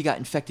where he got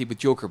infected with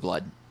Joker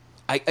blood.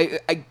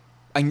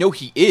 I know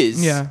he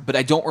is, Yeah. but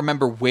I don't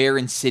remember where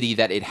in City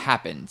that it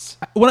happens.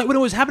 When it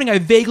was happening, I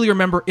vaguely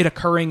remember it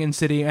occurring in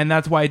City, and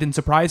that's why it didn't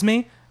surprise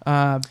me.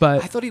 But I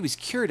thought he was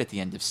cured at the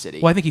end of City.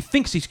 well, I think he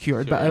thinks he's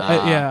cured, but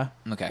yeah,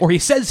 okay. or he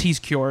says he's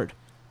cured,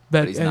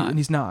 but he's not. And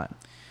he's not.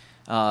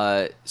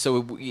 So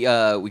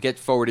we get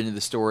forward into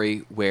the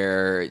story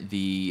where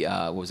the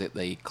what was it,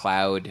 the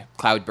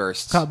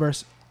cloudburst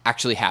Cloudburst,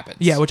 actually happens.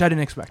 yeah, which I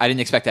didn't expect. I didn't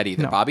expect that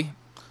either. No. Bobby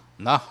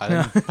No, I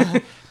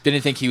didn't.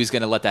 didn't think he was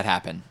going to let that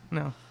happen.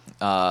 No,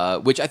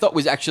 Which I thought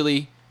was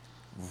actually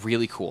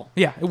really cool.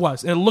 yeah, it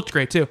was. And it looked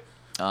great too.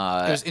 It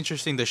was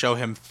interesting to show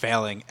him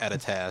failing at a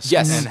task.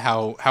 Yes. And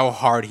how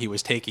hard he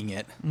was taking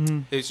it.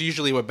 It's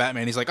usually with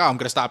Batman, he's like, oh, I'm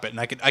going to stop it. And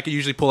I could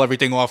usually pull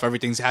everything off.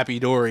 Everything's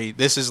happy-dory.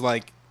 This is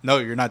like, no,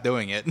 you're not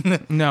doing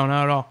it. No,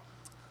 not at all.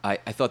 I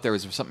thought there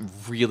was something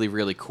really,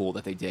 really cool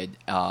that they did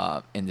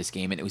in this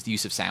game, and it was the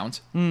use of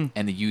sound and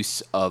the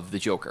use of the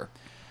Joker.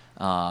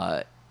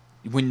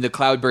 When the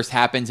cloudburst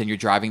happens and you're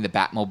driving the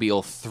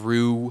Batmobile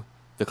through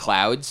the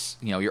clouds,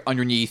 you know, you're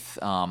underneath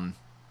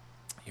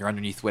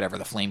whatever,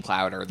 the flame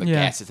cloud or the Yeah.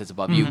 gas that's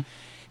above you.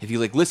 If you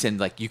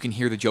listen, you can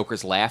hear the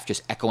Joker's laugh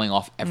just echoing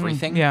off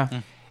everything.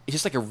 Yeah.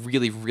 It's just a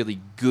really, really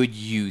good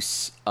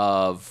use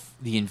of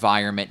the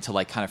environment to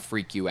kind of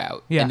freak you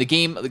out. Yeah. And the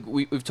game,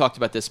 we've talked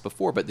about this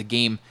before, but the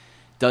game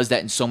does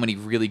that in so many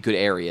really good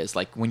areas.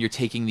 Like when you're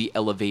taking the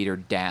elevator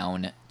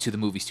down to the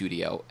movie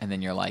studio, and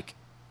then you're like,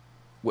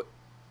 "What?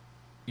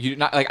 You're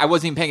not I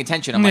wasn't even paying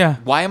attention." I'm Yeah. like,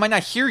 "Why am I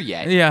not here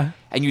yet?" Yeah.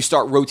 And you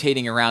start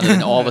rotating around, and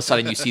then all of a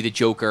sudden you see the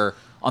Joker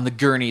on the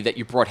gurney that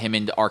you brought him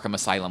into Arkham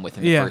Asylum with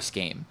in the Yeah. first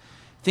game.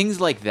 Things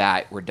like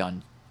that were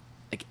done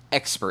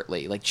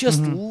expertly,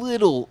 just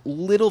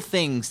little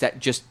things that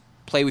just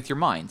play with your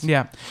mind.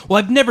 Yeah. Well,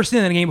 I've never seen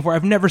that in a game before.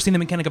 I've never seen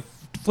them kind of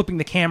flipping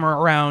the camera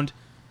around,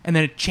 and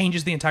then it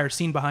changes the entire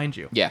scene behind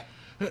you. Yeah.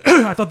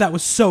 I thought that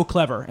was so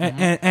clever.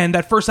 And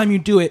that first time you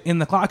do it in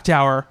the clock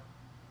tower,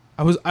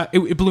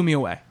 it blew me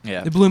away.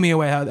 Yeah. It blew me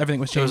away how everything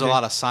was There changing. was a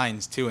lot of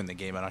signs, too, in the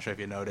game. I'm not sure if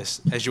you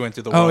noticed. As you went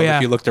through the Oh, world, yeah.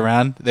 if you looked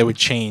around, they would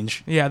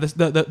change. Yeah,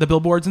 the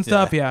billboards and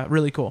stuff. Yeah. Yeah,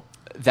 really cool.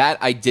 That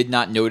I did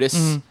not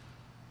notice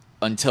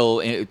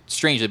until,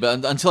 strangely,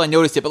 but until I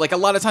noticed it. But a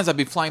lot of times I'd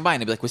be flying by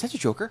and I'd be like, was that the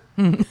Joker?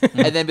 And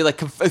then be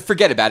like,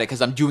 forget about it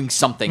because I'm doing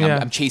something. Yeah.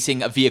 I'm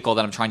chasing a vehicle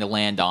that I'm trying to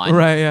land on.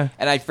 Right, yeah.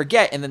 And I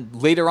forget. And then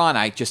later on,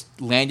 I just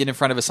landed in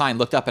front of a sign,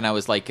 looked up, and I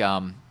was like,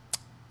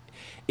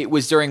 it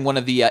was during one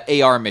of the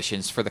AR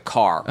missions for the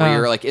car where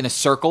you're in a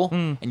circle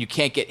and you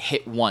can't get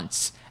hit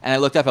once. And I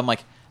looked up, I'm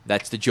like,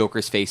 that's the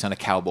Joker's face on a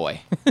cowboy.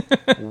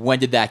 When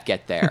did that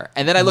get there?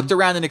 And then I looked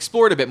around and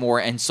explored a bit more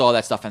and saw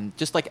that stuff. And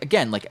just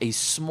again, a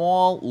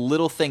small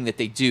little thing that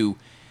they do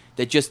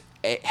that just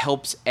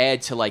helps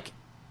add to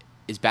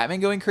is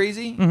Batman going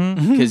crazy?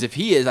 Because if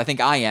he is, I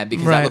think I am,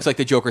 because that Right. looks like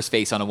the Joker's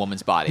face on a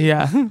woman's body.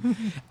 Yeah.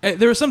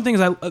 There were some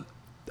things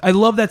I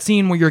love that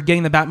scene where you're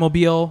getting the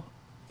Batmobile.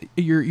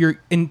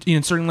 You're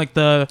inserting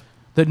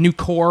the new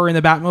core in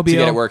the Batmobile To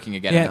get it working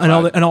again in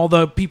Yeah, the and all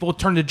the people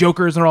turn to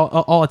Jokers and are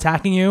all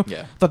attacking you.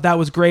 Yeah. Thought that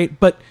was great,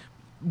 but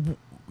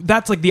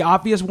that's the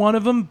obvious one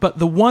of them. But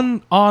the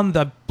one on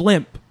the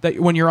blimp that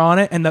when you're on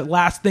it and the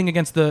last thing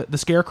against the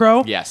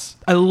Scarecrow. Yes.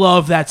 I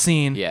love that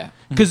scene. Yeah.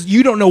 because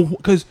you don't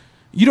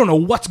know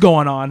what's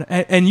going on,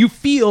 and you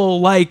feel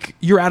like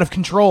you're out of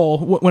control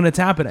when it's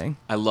happening.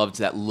 I loved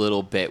that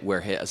little bit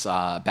where his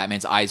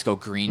Batman's eyes go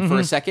green for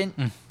a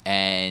second,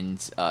 and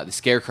the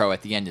Scarecrow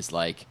at the end is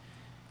like,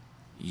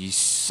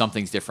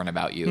 something's different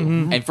about you.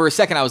 And for a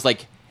second, I was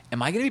like,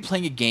 am I going to be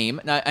playing a game?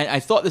 And I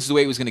thought this is the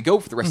way it was going to go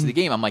for the rest of the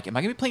game. I'm like, am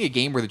I going to be playing a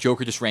game where the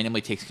Joker just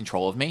randomly takes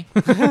control of me?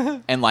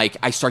 And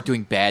I start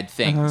doing bad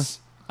things.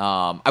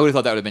 I would have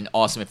thought that would have been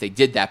awesome if they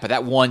did that. But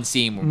that one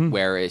scene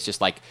where it's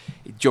just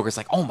Joker's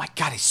like, oh my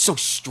God, he's so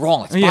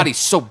strong. His body's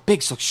so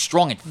big, so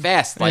strong and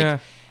fast. And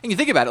you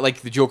think about it,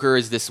 the Joker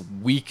is this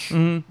weak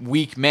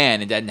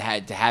man, and then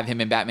had to have him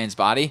in Batman's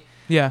body.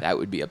 Yeah. That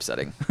would be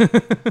upsetting.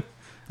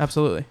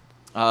 Absolutely.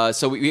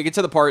 So we get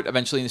to the part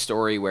eventually in the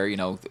story where,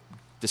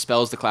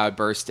 dispels the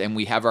cloudburst, and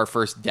we have our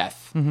first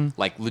death,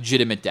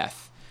 legitimate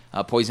death.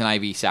 Poison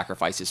Ivy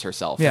sacrifices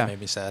herself. Yeah. That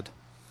made me sad.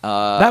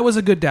 That was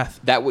a good death.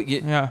 That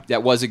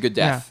was a good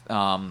death.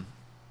 I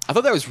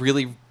thought that was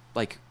really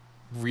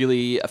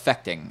really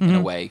affecting in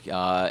a way.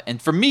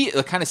 And for me,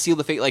 it kind of sealed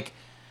the fate.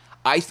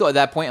 I thought at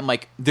that point, I'm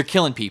like, they're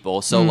killing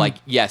people. So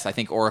yes, I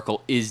think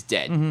Oracle is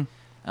dead.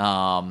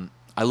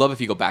 I love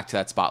if you go back to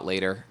that spot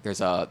later.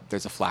 There's a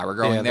flower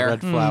growing there,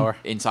 the red flower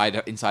inside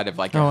of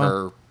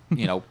her,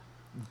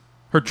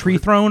 her tree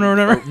throne or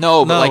whatever.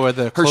 No, but where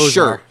the her clothes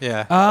shirt. are.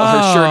 Yeah.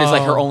 Her shirt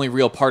is her only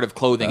real part of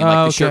clothing, and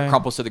the shirt okay.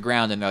 crumples to the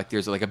ground, and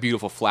there's a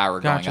beautiful flower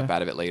going Gotcha. up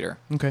out of it later.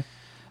 Okay.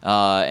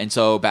 And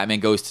so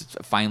Batman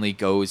finally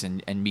goes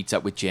and meets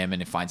up with Jim,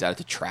 and it finds out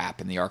it's a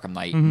trap, and the Arkham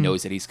Knight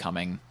knows that he's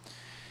coming.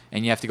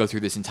 And you have to go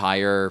through this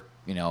entire,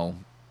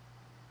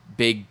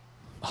 big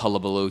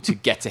hullabaloo to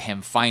get to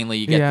him. Finally,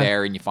 you get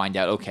there, and you find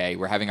out, okay,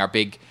 we're having our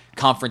big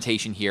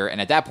confrontation here. And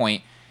at that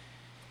point,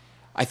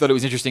 I thought it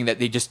was interesting that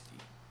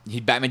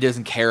Batman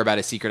doesn't care about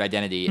his secret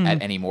identity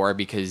anymore,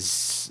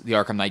 because the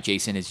Arkham Knight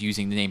Jason is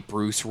using the name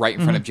Bruce right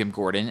in front of Jim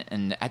Gordon.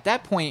 And at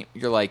that point,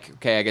 you're like,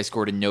 okay, I guess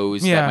Gordon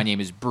knows that my name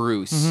is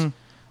Bruce.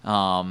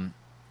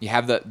 You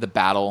have the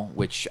battle,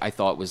 which I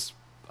thought was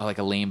like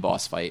a lame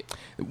boss fight.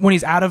 When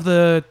he's out of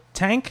the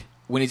tank?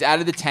 When he's out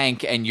of the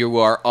tank and you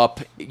are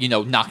up,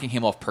 knocking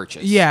him off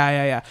purchase.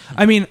 Yeah.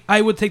 I mean,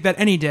 I would take that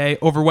any day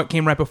over what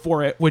came right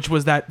before it, which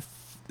was that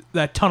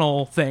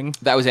tunnel thing.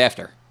 That was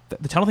after.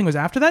 The tunnel thing was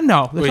after that?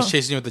 No. Where he's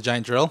chasing you with the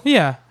giant drill?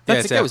 Yeah.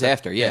 That was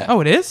after, yeah. Oh,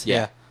 it is?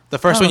 Yeah. The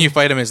first one you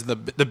fight him is the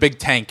big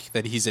tank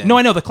that he's in. No,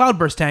 I know. The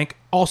Cloudburst tank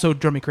also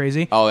drove me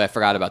crazy. Oh, I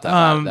forgot about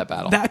that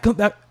battle.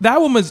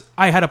 That one was...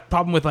 I had a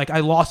problem with, I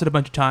lost it a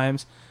bunch of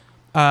times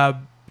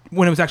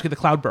when it was actually the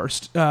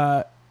Cloudburst.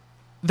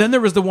 Then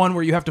there was the one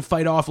where you have to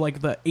fight off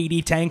the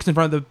 80 tanks in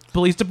front of the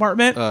police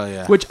department. Oh,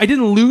 yeah. Which I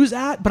didn't lose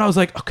at, but I was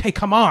like, okay,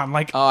 come on.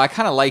 Oh, I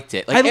kind of liked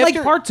it. I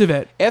liked parts of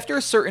it. After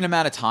a certain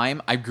amount of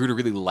time, I grew to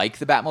really like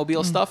the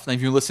Batmobile stuff. And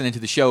if you're listening to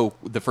the show,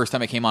 the first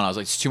time it came on, I was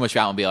like, it's too much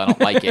Batmobile. I don't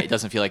like it. It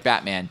doesn't feel like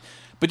Batman.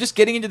 But just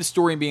getting into the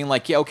story and being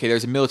like, yeah, okay,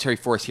 there's a military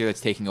force here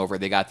that's taking over.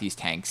 They got these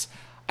tanks.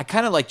 I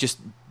kind of just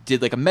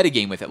did a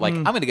metagame with it.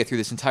 I'm going to get through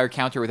this entire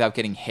counter without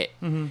getting hit.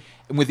 And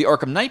with the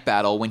Arkham Knight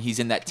battle, when he's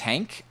in that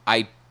tank,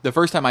 the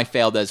first time I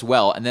failed as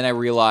well, and then I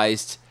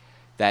realized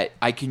that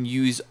I can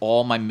use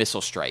all my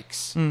missile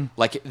strikes.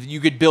 You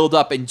could build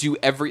up and do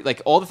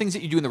all the things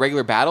that you do in the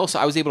regular battle. So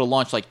I was able to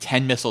launch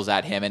 10 missiles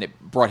at him, and it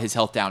brought his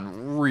health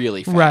down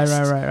really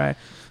fast. Right.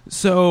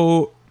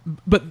 So,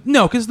 but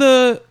no, because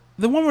the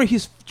one where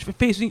he's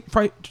chasing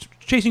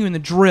you in the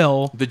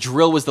drill. The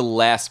drill was the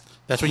last.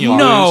 That's when you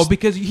lose.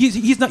 Because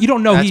he's not. You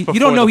don't know you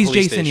don't know he's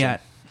Jason station.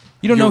 yet.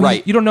 You don't know.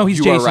 You don't know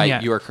he's Jason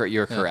yet. You are correct.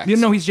 You don't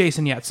know he's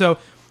Jason yet. So.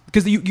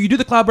 Because you do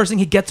the cloudburst thing,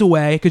 he gets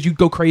away because you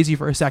go crazy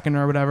for a second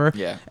or whatever.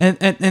 Yeah.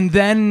 And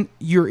then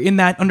you're in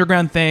that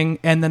underground thing,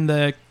 and then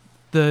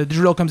the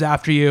drill comes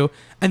after you,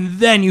 and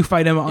then you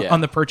fight him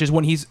on the purchase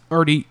when he's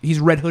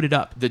red hooded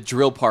up. The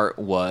drill part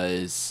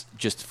was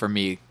just, for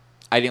me,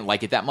 I didn't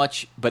like it that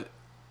much, but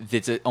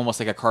it's almost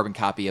like a carbon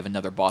copy of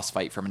another boss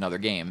fight from another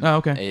game. Oh,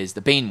 okay. Is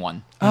the Bane one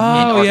in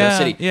Arkham Arkham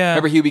City. Yeah.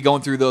 Remember, he would be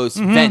going through those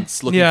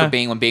vents looking for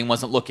Bane when Bane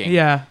wasn't looking.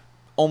 Yeah.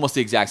 Almost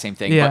the exact same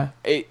thing. Yeah.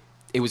 But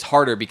it was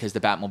harder because the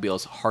Batmobile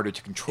is harder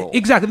to control.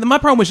 Exactly. My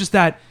problem was just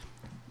that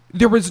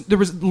there was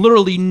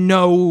literally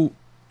no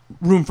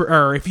room for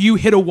error. If you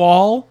hit a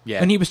wall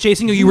and he was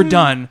chasing you, you were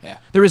done. Yeah.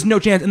 There was no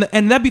chance.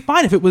 And that'd be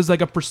fine if it was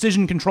like a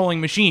precision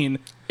controlling machine.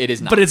 It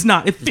is not. But it's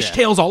not. It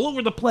fishtails all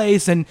over the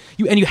place, and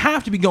you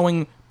have to be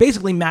going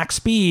basically max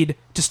speed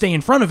to stay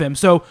in front of him.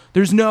 So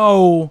there's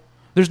no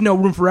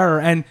room for error.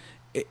 And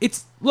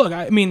it's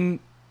I mean,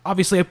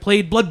 obviously I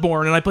played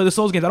Bloodborne and I play the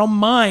Souls games. I don't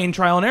mind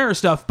trial and error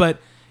stuff, but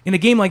in a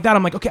game like that,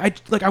 I'm like, okay,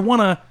 I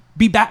want to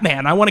be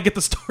Batman. I want to get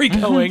the story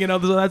going, So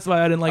that's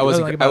why I didn't like.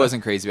 I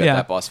wasn't crazy about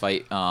that boss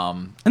fight.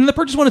 And the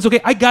purchase one is okay.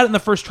 I got it in the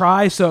first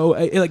try, so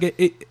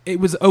it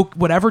was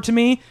whatever to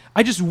me.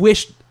 I just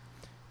wish.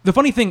 The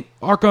funny thing,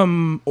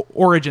 Arkham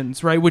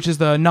Origins, right, which is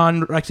the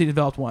non-Rocksteady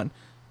developed one,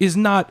 is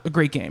not a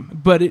great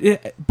game, but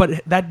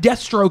that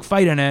Deathstroke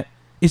fight in it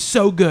is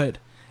so good,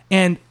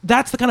 and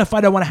that's the kind of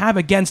fight I want to have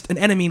against an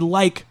enemy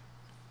like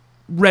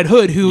Red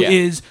Hood, who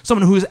is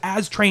someone who is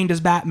as trained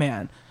as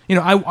Batman.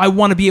 I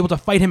want to be able to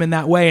fight him in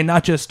that way and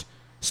not just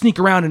sneak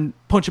around and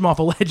punch him off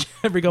a ledge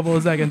every couple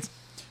of seconds.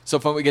 So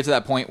when we get to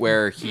that point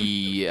where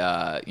he,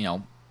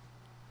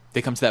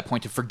 they come to that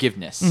point of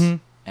forgiveness,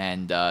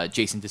 and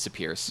Jason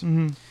disappears.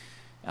 And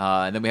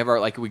then we have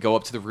we go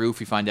up to the roof,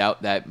 we find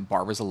out that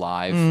Barbara's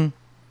alive,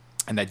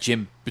 and that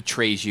Jim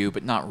betrays you,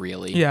 but not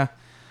really. Yeah.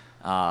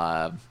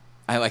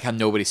 I like how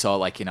nobody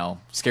saw,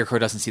 Scarecrow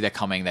doesn't see that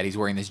coming, that he's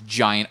wearing this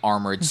giant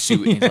armored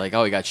suit, and he's like,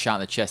 oh, he got shot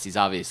in the chest, he's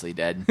obviously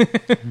dead.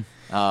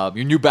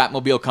 Your new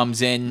Batmobile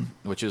comes in,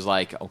 which is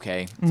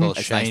okay,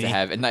 it's nice to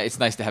have, and it's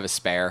nice to have a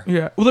spare.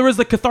 Yeah. Well, there was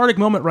the cathartic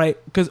moment,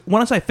 right? Because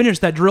once I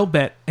finished that drill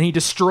bit, and he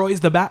destroys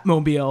the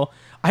Batmobile,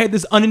 I had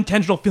this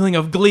unintentional feeling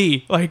of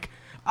glee,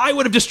 I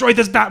would have destroyed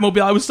this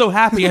Batmobile. I was so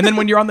happy. And then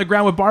when you're on the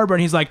ground with Barbara,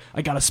 and he's like,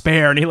 I got a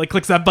spare, and he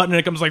clicks that button, and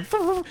it comes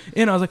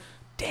and I was like,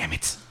 damn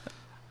it.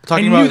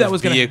 Talking about that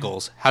was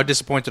vehicles, how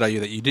disappointed are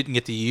you that you didn't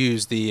get to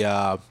use the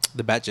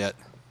Batjet?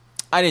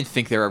 I didn't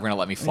think they were ever going to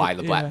let me fly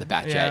the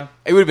Batjet. Yeah.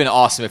 It would have been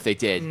awesome if they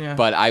did,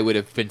 but I would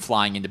have been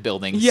flying into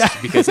buildings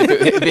because if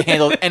it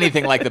handled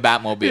anything like the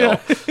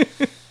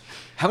Batmobile.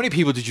 How many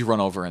people did you run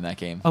over in that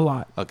game? A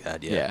lot. Oh,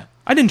 God, yeah.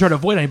 I didn't try to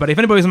avoid anybody. If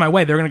anybody was in my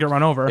way, they were going to get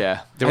run over.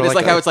 Yeah. I just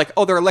how it's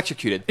how they're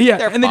electrocuted. Yeah,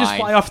 they're and fine. they just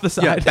fly off to the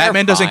side. Yeah,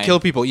 Batman doesn't kill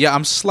people. Yeah,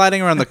 I'm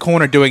sliding around the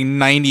corner doing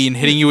 90 and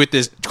hitting you with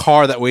this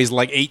car that weighs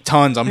 8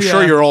 tons. I'm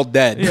sure you're all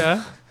dead.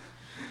 Yeah.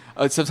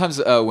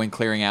 Sometimes when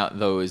clearing out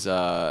those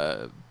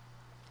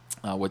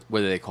what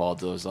are they called?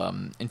 Those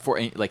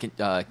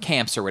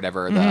camps or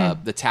whatever.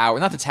 The tower,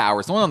 not the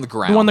towers, the one on the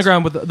ground. The one on the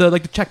ground with the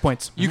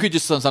checkpoints. You could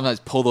just sometimes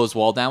pull those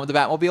walls down with the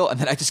Batmobile, and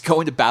then I just go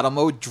into battle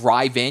mode,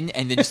 drive in,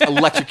 and then just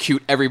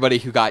electrocute everybody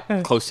who got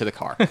close to the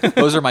car.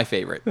 Those are my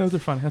favorite. Those are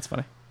funny. That's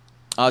funny.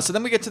 So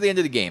then we get to the end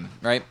of the game,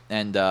 right?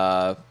 And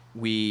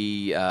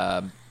we,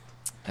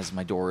 as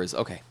my door is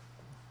okay,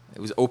 it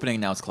was opening,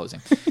 now it's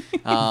closing.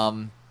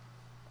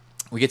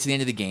 We get to the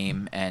end of the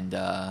game,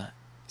 and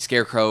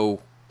Scarecrow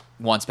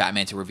wants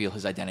Batman to reveal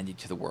his identity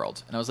to the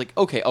world. And I was like,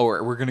 okay,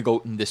 we're going to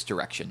go in this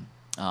direction.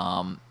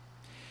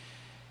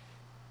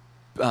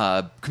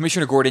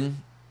 Commissioner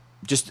Gordon,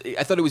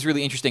 I thought it was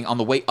really interesting. On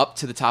the way up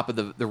to the top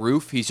of the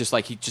roof, he just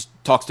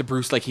talks to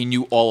Bruce like he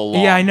knew all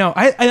along. Yeah, I know.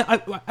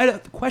 I had a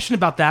question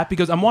about that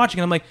because I'm watching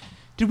and I'm like,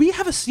 did we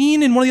have a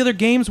scene in one of the other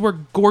games where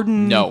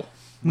Gordon knew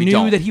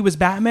that he was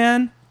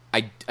Batman?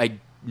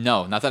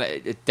 No, not that.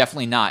 It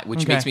definitely not.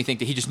 Which makes me think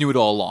that he just knew it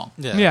all along.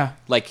 Yeah.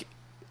 Like,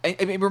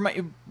 it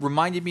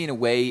reminded me in a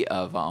way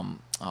of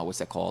what's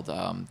that called?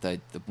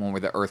 The one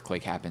where the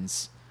earthquake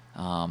happens.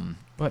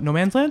 What, No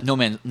Man's Land? No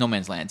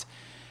Man's Land.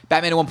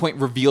 Batman at one point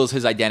reveals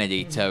his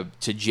identity to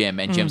Jim,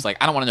 and Jim's like,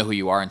 I don't want to know who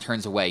you are, and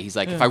turns away. He's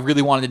like, if I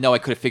really wanted to know, I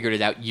could have figured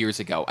it out years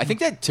ago. I think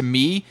that, to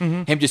me,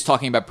 him just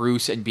talking about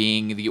Bruce and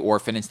being the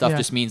orphan and stuff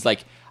just means,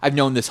 like, I've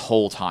known this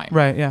whole time.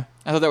 Right, yeah.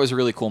 I thought that was a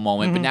really cool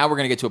moment, but now we're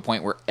going to get to a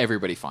point where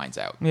everybody finds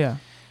out. Yeah.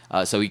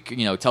 So he,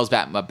 tells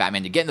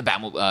Batman to get in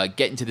the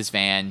get into this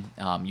van.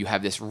 You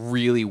have this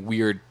really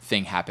weird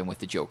thing happen with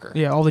the Joker.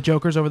 Yeah, all the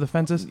Jokers over the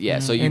fences. Yeah,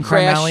 so you in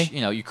Crime crash.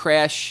 Alley. You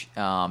crash.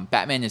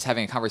 Battman is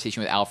having a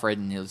conversation with Alfred,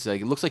 and it's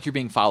like, it looks like you're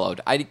being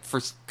followed.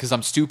 Because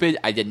I'm stupid,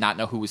 I did not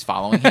know who was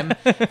following him.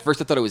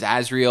 First, I thought it was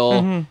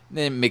Azrael. Then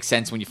it makes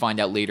sense when you find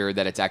out later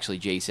that it's actually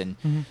Jason.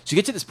 So you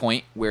get to this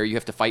point where you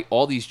have to fight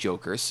all these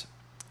Jokers,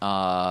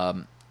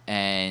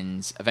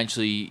 and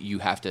eventually you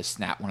have to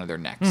snap one of their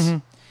necks.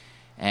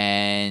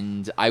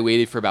 And I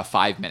waited for about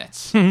 5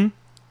 minutes.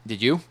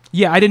 Did you?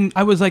 Yeah, I didn't.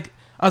 I was like,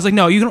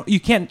 no, you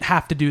can't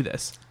have to do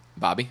this,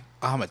 Bobby?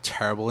 I'm a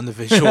terrible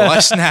individual. I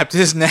snapped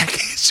his neck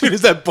as soon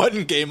as that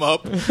button came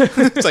up.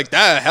 It's like,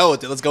 hell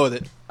with it. Let's go with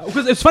it.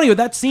 Because it's funny with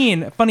that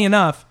scene. Funny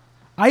enough,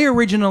 I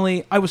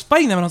was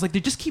fighting them, and I was like,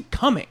 they just keep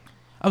coming.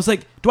 I was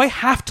like, do I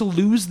have to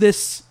lose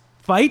this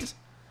fight?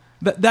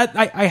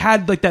 I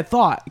had like that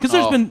thought because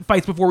there's been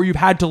fights before where you've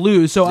had to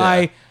lose. So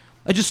I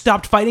just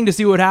stopped fighting to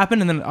see what would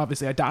happen, and then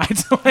obviously I died,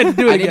 so I had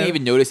to do it I again. didn't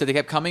even notice that they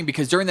kept coming,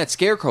 because during that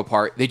Scarecrow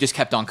part, they just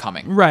kept on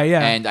coming. Right,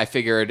 yeah. And I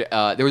figured,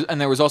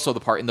 there was also the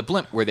part in the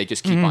blimp where they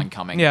just keep on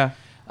coming. Yeah.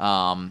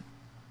 And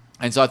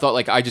so I thought,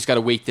 like, I just got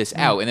to wait this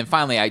out. And then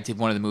finally I did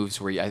one of the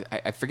moves where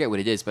I forget what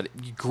it is, but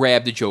you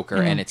grab the Joker,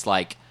 and it's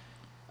like,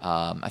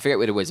 I forget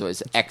what it was. It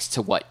was X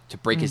to what? To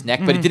break his neck?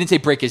 But it didn't say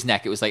break his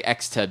neck. It was like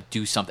X to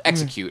do something,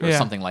 execute or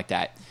something like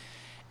that.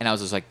 And I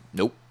was just like,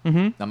 nope,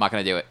 I'm not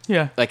going to do it.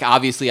 Yeah. Like,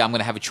 obviously, I'm going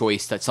to have a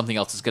choice that something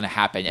else is going to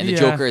happen. And the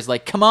Joker is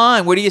like, come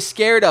on, what are you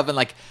scared of? And,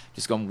 like,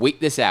 just going to wait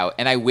this out.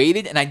 And I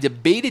waited, and I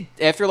debated.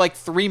 After, like,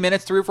 3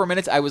 or 4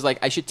 minutes, I was like,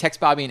 I should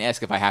text Bobby and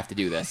ask if I have to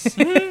do this.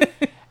 And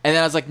then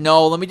I was like,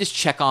 no, let me just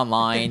check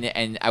online.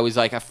 And I was,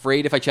 like,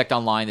 afraid if I checked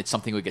online that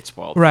something would get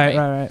spoiled.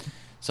 Right.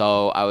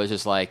 So I was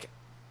just like,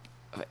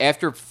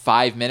 after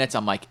 5 minutes,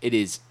 I'm like, it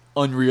is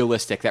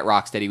unrealistic that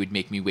Rocksteady would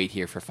make me wait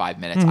here for 5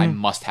 minutes. I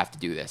must have to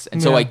do this.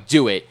 And so I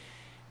do it.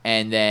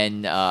 And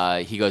then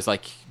he goes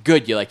like,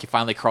 good, you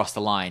finally crossed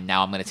the line.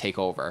 Now I'm going to take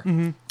over.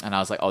 And I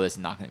was like, oh, this is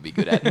not going to be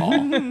good at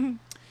all.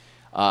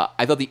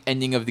 I thought the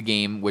ending of the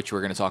game, which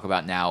we're going to talk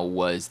about now,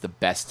 was the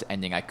best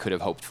ending I could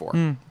have hoped for.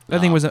 That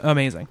thing was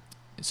amazing.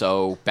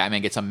 So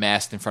Batman gets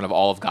unmasked in front of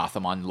all of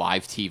Gotham on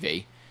live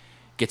TV,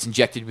 gets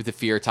injected with the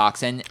fear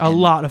toxin. A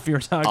lot of fear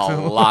toxin.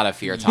 A lot of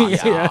fear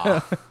toxin.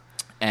 Yeah.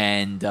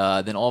 And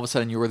then all of a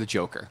sudden you were the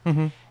Joker.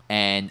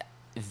 And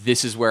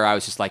this is where I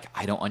was just like,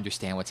 I don't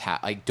understand what's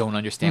happening. I don't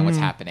understand what's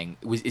happening.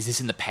 Is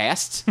this in the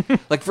past?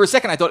 Like, for a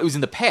second, I thought it was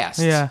in the past.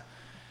 Yeah.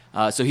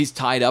 So he's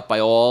tied up by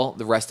all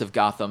the rest of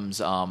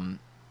Gotham's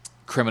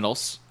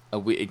criminals.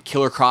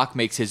 Killer Croc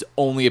makes his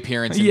only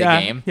appearance in the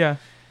game. Yeah.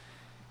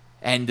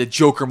 And the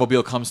Joker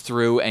mobile comes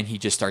through, and he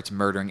just starts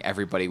murdering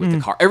everybody with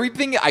the car.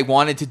 Everything I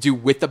wanted to do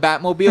with the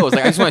Batmobile was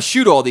like, I just want to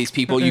shoot all these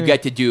people. You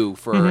get to do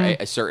for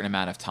a certain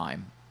amount of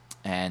time.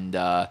 And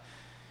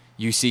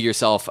you see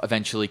yourself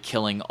eventually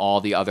killing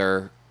all the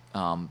other,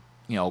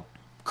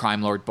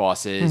 crime lord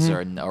bosses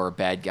or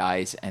bad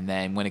guys. And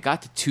then when it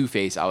got to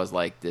Two-Face, I was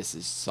like,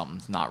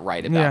 something's not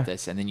right about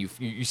this. And then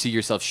you see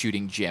yourself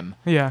shooting Jim.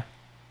 Yeah.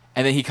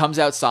 And then he comes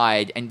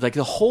outside, and like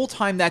the whole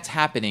time that's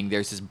happening,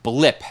 there's this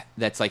blip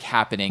that's like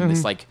happening,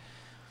 this like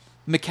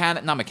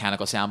not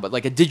mechanical sound, but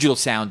like a digital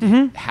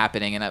sound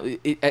happening. And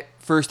at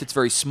first it's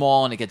very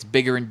small, and it gets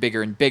bigger and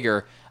bigger and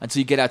bigger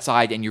until you get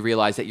outside and you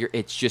realize that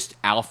it's just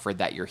Alfred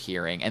that you're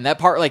hearing. And that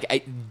part, like,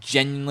 it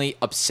genuinely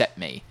upset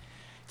me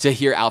to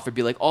hear Alfred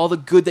be like, all the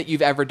good that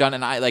you've ever done.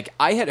 And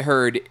I had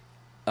heard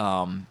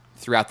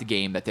throughout the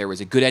game that there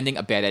was a good ending,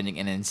 a bad ending,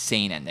 and an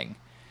insane ending.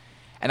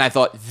 And I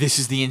thought, this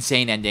is the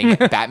insane ending.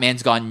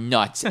 Batman's gone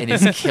nuts and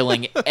is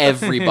killing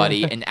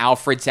everybody. And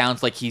Alfred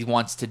sounds like he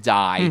wants to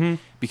die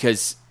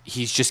because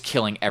he's just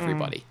killing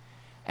everybody.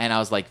 And I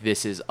was like,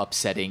 this is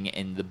upsetting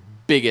in the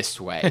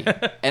biggest way.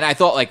 And I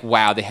thought, like,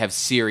 wow, they have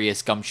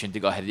serious gumption to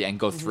go ahead and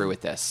go through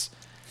with this.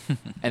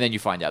 And then you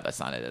find out that's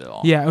not it at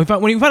all. Yeah,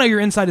 when you find out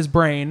you're inside his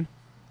brain,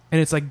 and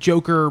it's like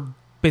Joker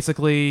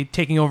basically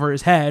taking over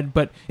his head,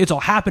 but it's all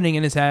happening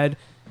in his head.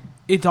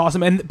 It's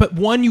awesome. But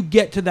when you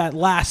get to that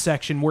last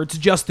section where it's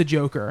just the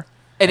Joker,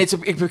 and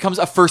it becomes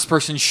a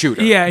first-person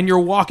shooter. yeah, and you're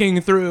walking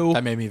through.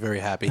 That made me very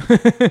happy.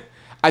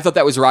 I thought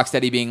that was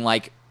Rocksteady being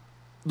like,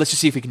 let's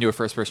just see if we can do a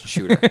first-person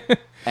shooter.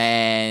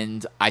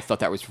 And I thought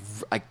that was...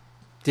 I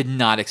did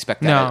not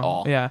expect that at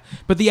all. Yeah,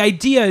 but the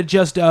idea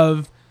just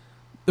of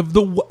the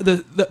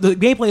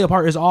gameplay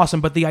part is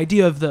awesome, but the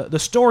idea of the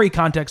story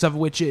context of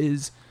which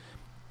is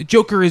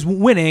Joker is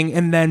winning,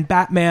 and then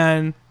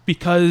Batman,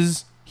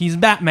 because he's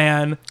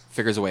Batman,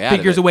 figures a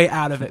way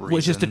out of it.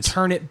 Which is to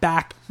turn it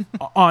back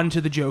onto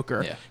the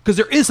Joker. Yeah. Because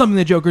there is something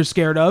the Joker's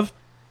scared of.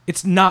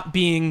 It's not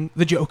being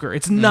the Joker.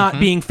 It's not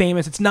being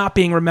famous. It's not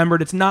being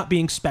remembered. It's not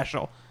being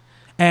special.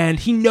 And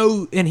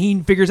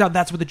he figures out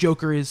that's what the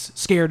Joker is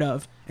scared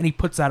of, and he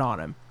puts that on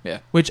him. Yeah.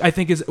 Which I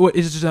think is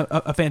just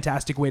a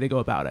fantastic way to go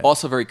about it.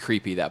 Also very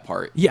creepy, that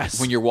part. Yes.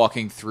 When you're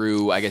walking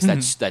through, I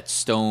guess that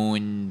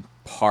stone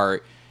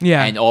part.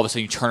 Yeah. And all of a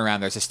sudden you turn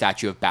around, there's a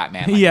statue of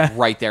Batman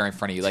right there in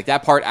front of you. Like,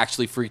 that part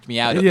actually freaked me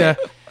out a bit.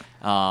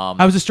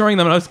 I was destroying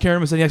them, and I was carrying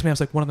them, and sitting next to me. I was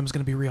like, one of them is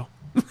going to be real.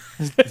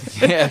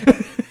 Yeah.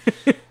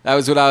 That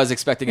was what I was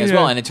expecting as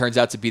well, and it turns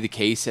out to be the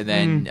case. And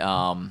then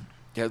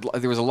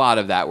there was a lot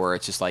of that where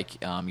it's just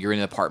like you're in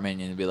an apartment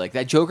and it'd be like,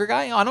 that Joker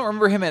guy? Oh, I don't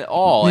remember him at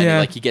all. And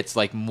like he gets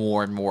like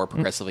more and more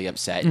progressively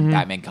upset, and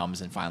Batman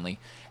comes and finally...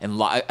 And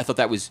I thought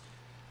that was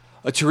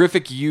a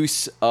terrific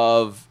use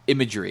of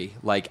imagery.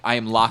 Like, I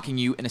am locking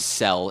you in a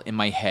cell in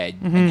my head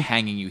and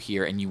hanging you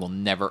here, and you will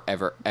never,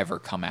 ever, ever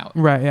come out.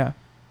 Right, yeah.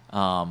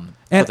 I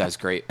thought that was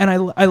great. And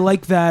I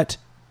like that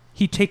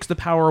he takes the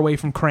power away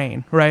from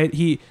Crane,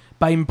 right?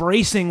 By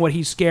embracing what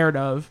he's scared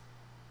of,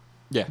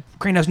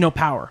 Crane has no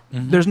power.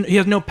 He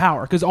has no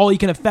power, because all he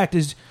can affect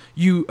is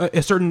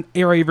a certain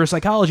area of your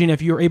psychology, and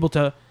if you're able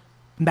to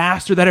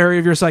master that area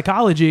of your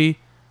psychology,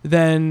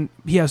 then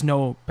he has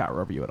no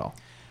power over you at all.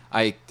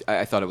 I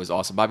thought it was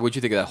awesome. Bobby, what'd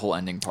you think of that whole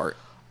ending part?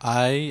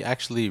 I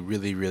actually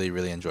really, really,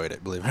 really enjoyed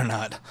it, believe it or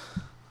not.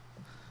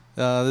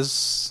 It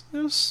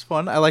was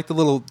fun. I like the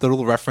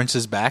little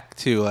references back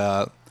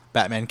to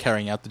Batman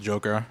carrying out the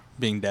Joker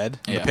being dead.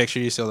 In the picture,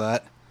 you saw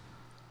that.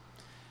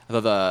 I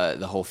thought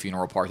the whole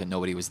funeral part, that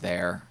nobody was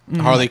there.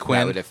 Harley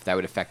Quinn. That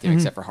would affect him,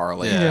 except for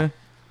Harley. Yeah.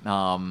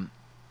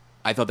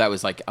 I thought that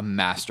was like a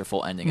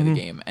masterful ending of the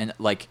game. And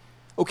like,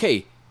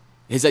 okay,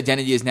 his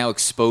identity is now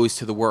exposed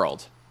to the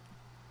world.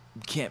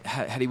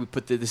 How do we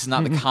put this? This is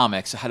not the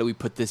comics. So how do we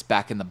put this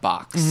back in the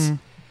box?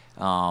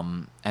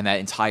 And that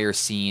entire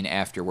scene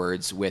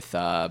afterwards with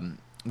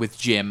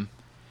Jim,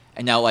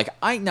 and now like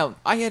I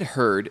had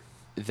heard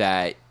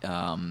that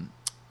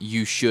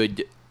you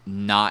should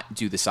not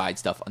do the side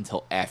stuff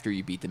until after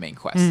you beat the main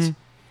quest,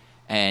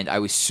 and I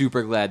was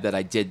super glad that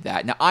I did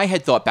that. Now, I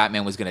had thought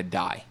Batman was going to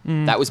die.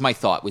 That was my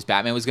thought: was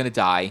Batman was going to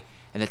die,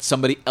 and that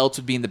somebody else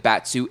would be in the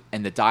Batsuit,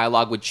 and the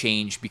dialogue would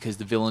change because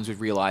the villains would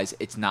realize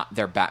it's not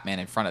their Batman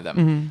in front of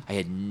them. I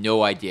had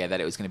no idea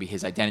that it was going to be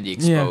his identity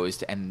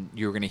exposed, and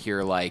you were going to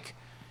hear like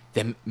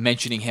them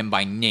mentioning him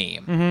by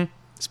name.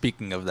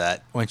 Speaking of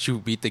that, once you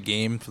beat the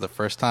game for the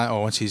first time,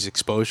 or once he's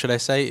exposed, should I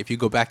say, if you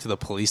go back to the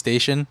police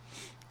station,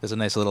 there's a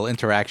nice little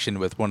interaction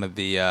with one of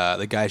the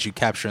guys you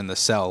capture in the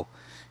cell.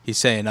 He's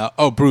saying,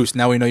 "Oh, Bruce,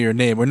 now we know your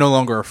name. We're no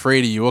longer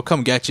afraid of you. We'll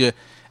come get you."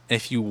 And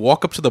if you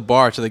walk up to the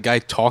bar to the guy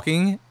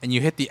talking and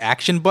you hit the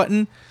action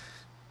button,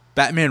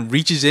 Batman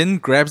reaches in,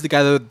 grabs the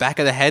guy to the back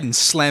of the head, and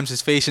slams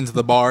his face into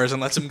the bars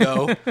and lets him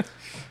go.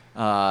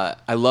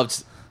 I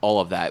loved all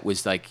of that. It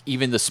was like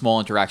even the small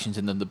interactions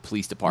in the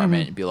police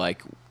department. It'd be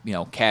like,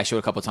 Cash showed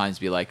a couple of times,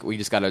 be like, we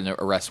just got an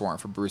arrest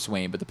warrant for Bruce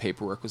Wayne, but the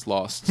paperwork was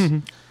lost.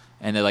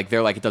 And they're like,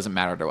 it doesn't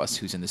matter to us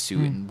who's in the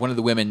suit. And one of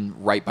the women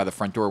right by the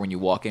front door when you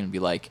walk in would be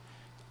like,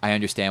 I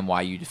understand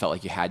why you felt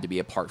like you had to be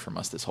apart from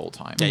us this whole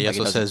time. Yeah, he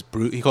also says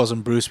Bruce. He calls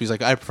him Bruce. But he's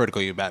like, I prefer to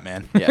call you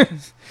Batman. Yeah,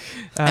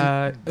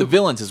 and the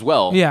villains as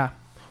well. Yeah.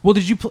 Well,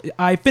 did you?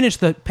 I finished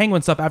the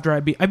Penguin stuff after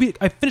I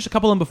finished a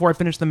couple of them before I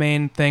finished the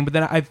main thing, but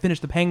then I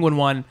finished the Penguin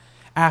one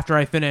after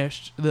I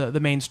finished the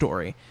main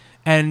story.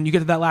 And you get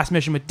to that last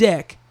mission with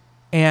Dick,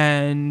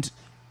 and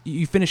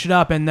you finish it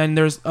up, and then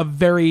there's a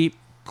very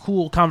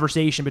cool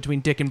conversation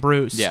between Dick and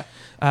Bruce. Yeah.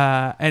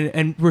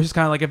 And Bruce is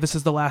kind of like, if this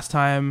is the last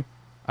time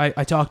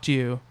I talk to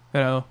you,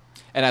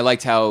 And I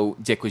liked how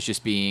Dick was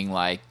just being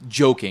like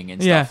joking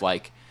and stuff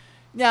like,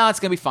 no, it's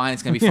gonna be fine.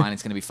 It's gonna be fine.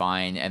 It's gonna be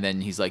fine. And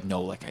then he's like,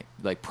 no,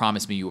 like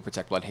promise me you will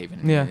protect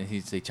Bloodhaven. And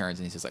he turns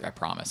and he says like, I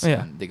promise.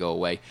 And they go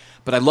away.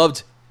 But I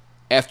loved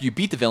after you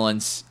beat the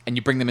villains and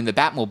you bring them in the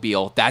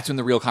Batmobile, that's when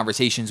the real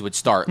conversations would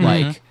start.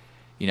 Like,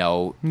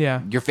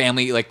 your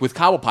family, like with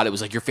Cobblepot, it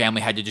was like your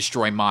family had to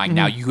destroy mine.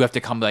 Now you have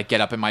to come like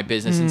get up in my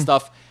business and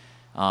stuff.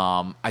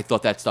 I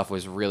thought that stuff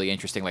was really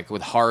interesting, like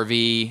with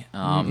Harvey.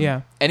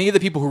 Yeah. Any of the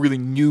people who really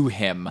knew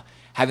him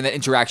having that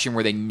interaction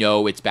where they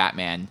know it's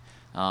Batman.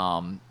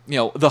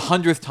 The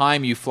 100th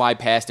time you fly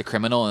past a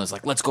criminal and it's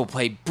like, let's go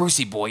play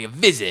Brucey Boy a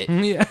visit.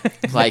 Yeah.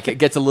 Like, it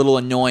gets a little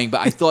annoying,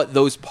 but I thought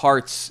those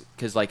parts,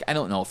 because, like, I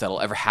don't know if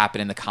that'll ever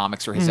happen in the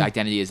comics or his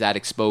identity is that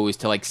exposed,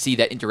 to, like, see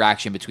that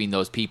interaction between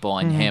those people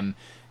and him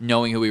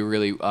knowing who he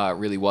really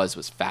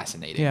was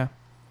fascinating. Yeah.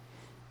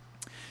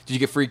 Did you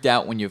get freaked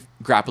out when you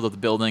grappled at the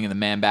building and the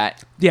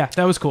Man-Bat? Yeah,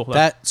 that was cool. Though.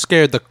 That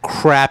scared the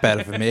crap out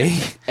of me.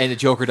 And the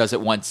Joker does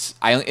it once.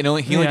 He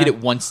only did it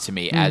once to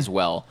me as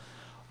well.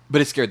 But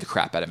it scared the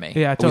crap out of me.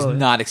 Yeah, totally. I was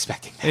not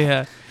expecting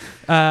that.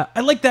 Yeah. I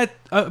like that,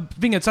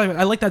 being a side,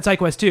 I like that side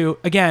quest too.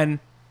 Again,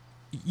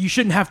 you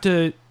shouldn't have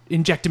to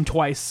inject him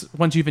twice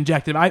once you've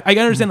injected him. I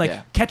understand,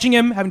 like, catching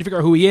him, having to figure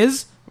out who he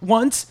is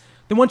once.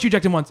 Then once you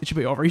eject him once, it should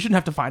be over. You shouldn't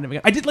have to find him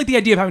again. I did like the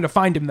idea of having to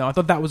find him, though. I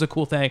thought that was a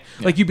cool thing.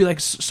 Yeah. Like, you'd be, like,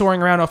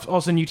 soaring around, all of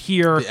a sudden you'd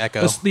hear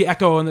the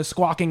echo and the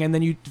squawking, and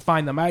then you'd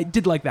find them. I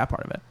did like that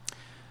part of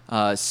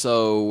it.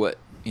 So,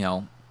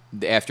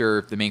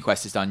 after the main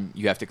quest is done,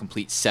 you have to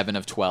complete 7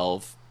 of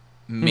 12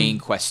 main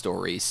quest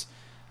stories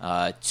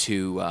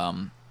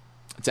to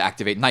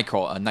activate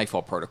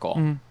Nightfall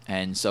Protocol.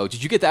 And so,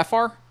 did you get that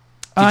far?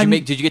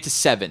 Did you get to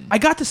 7? I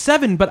got to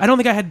 7, but I don't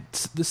think I had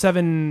the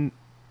 7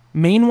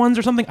 main ones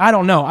or something. I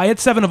don't know. I had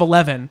 7 of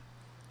 11.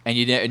 And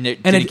you didn't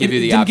give you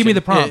the option. Didn't give me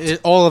the prompt.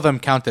 All of them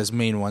count as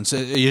main ones.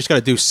 You just got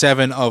to do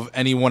 7 of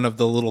any one of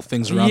the little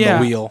things around the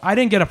wheel. I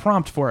didn't get a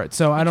prompt for it,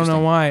 so I don't know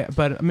why.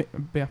 But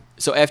yeah.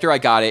 So after I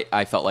got it,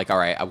 I felt like, all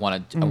right, I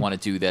want to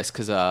do this,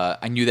 because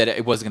I knew that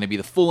it wasn't going to be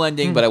the full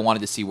ending, but I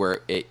wanted to see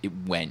where it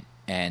went.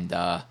 And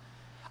I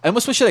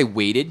almost wish that I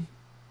waited.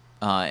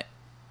 And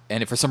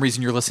if for some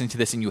reason you're listening to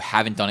this and you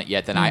haven't done it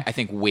yet, then I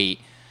think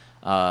wait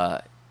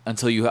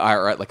until you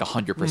are at like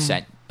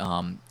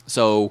 100%.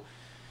 So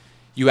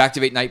you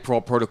activate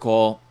Nightfall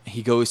Protocol.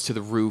 He goes to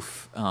the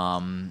roof.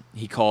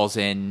 He calls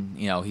in.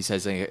 He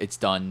says it's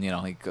done.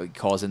 He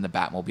calls in the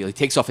Batmobile. He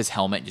takes off his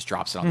helmet and just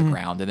drops it on the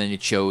ground. And then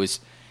it shows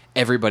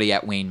everybody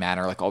at Wayne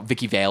Manor, like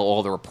Vicky Vale,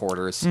 all the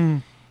reporters.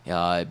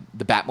 The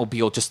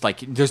Batmobile, just like,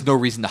 there's no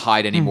reason to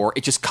hide anymore.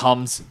 It just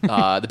comes.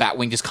 The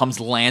Batwing just comes,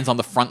 lands on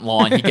the front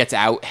lawn. He gets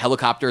out.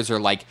 Helicopters are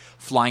like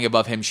flying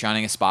above him,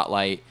 shining a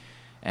spotlight.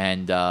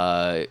 And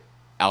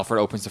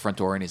Alfred opens the front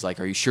door and he's like,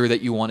 "Are you sure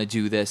that you want to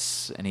do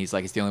this?" And he's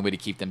like, "It's the only way to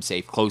keep them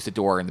safe." Close the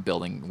door and the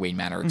building, Wayne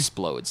Manor,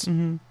 explodes.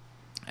 And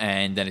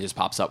then it just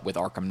pops up with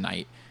Arkham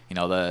Knight,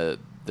 the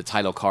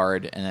title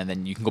card, and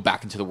then you can go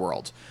back into the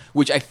world,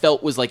 which I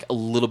felt was like a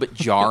little bit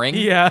jarring.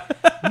 Yeah.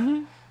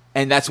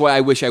 And that's why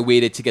I wish I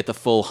waited to get the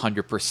full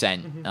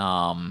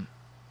 100%.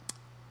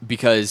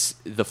 Because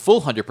the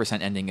full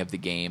 100% ending of the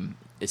game,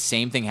 the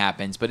same thing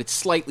happens, but it's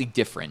slightly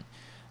different.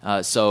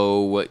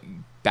 So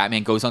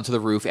Batman goes onto the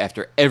roof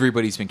after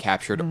everybody's been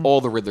captured.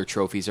 All the Riddler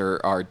trophies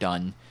are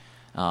done.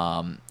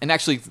 And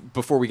actually,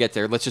 before we get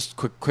there, let's just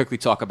quickly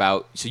talk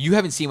about... So you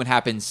haven't seen what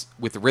happens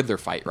with the Riddler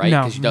fight, right? No.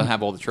 Because you don't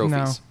have all the trophies.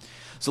 No.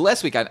 So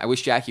last week, I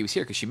wish Jackie was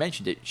here because she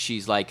mentioned it.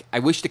 She's like, I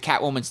wish the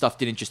Catwoman stuff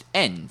didn't just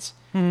end.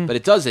 But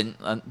it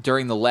doesn't.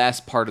 During the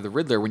last part of the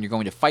Riddler, when you're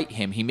going to fight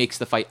him, he makes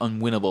the fight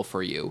unwinnable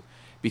for you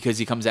because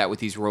he comes out with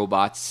these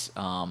robots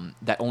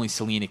that only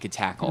Selina could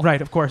tackle.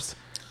 Right, of course.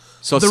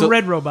 So the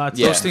red robots.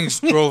 Yeah. Those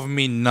things drove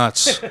me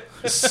nuts.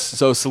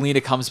 So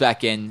Selina comes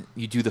back in,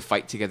 you do the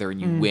fight together,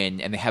 and you win.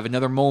 And they have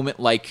another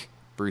moment like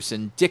Bruce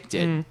and Dick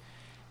did.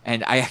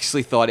 And I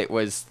actually thought it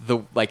was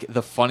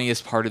the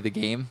funniest part of the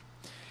game.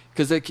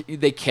 Because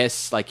they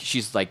kiss, like,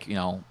 she's like,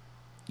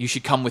 you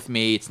should come with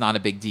me, it's not a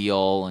big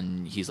deal.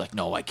 And he's like,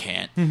 no, I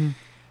can't.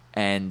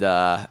 And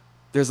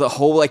there's a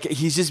whole, like,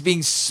 he's just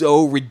being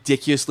so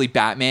ridiculously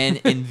Batman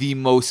in the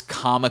most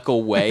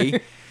comical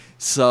way.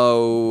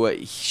 So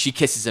she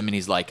kisses him and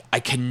he's like, I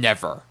can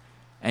never.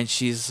 And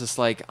she's just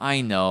like,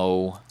 I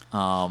know.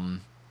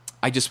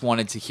 I just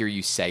wanted to hear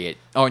you say it.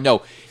 Oh,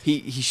 no.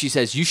 She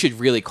says, you should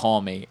really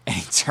call me. And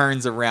he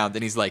turns around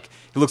and he's like,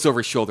 he looks over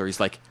his shoulder. He's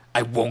like,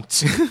 I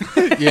won't.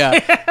 Yeah.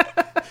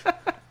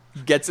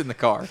 He gets in the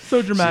car.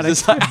 So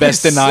dramatic. Like,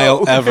 Best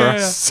denial ever. Yeah.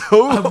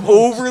 So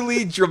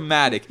overly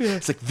dramatic.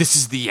 It's like, this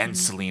is the end,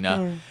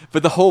 Selina.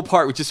 But the whole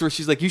part, which is where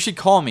she's like, you should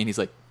call me. And he's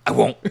like, I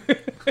won't.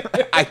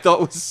 I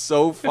thought it was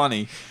so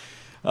funny.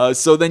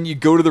 So then you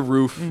go to the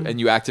roof and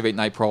you activate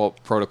Nightfall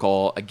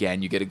Protocol.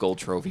 Again, you get a gold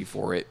trophy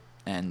for it.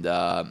 And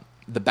the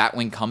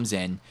Batwing comes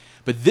in.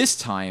 But this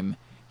time,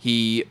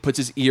 he puts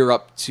his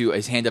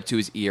hand up to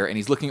his ear, and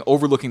he's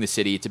overlooking the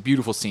city. It's a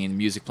beautiful scene. The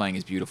music playing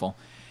is beautiful.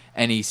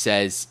 And he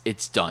says,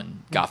 it's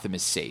done. Gotham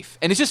is safe.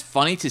 And it's just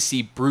funny to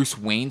see Bruce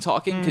Wayne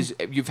talking, because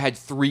you've had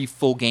 3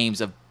 full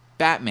games of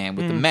Batman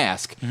with the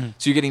mask.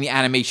 So you're getting the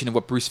animation of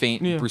what Bruce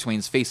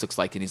Wayne's face looks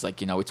like. And he's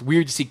like, it's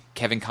weird to see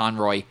Kevin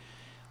Conroy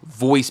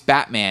voice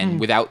Batman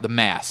without the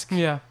mask.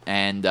 Yeah.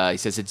 And he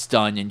says, it's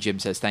done. And Jim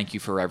says, thank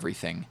you for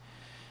everything.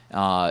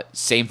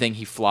 Same thing,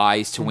 he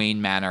flies to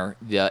Wayne Manor,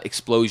 the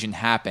explosion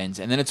happens,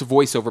 and then it's a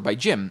voiceover by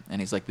Jim,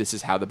 and he's like, this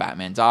is how the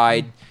Batman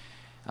died.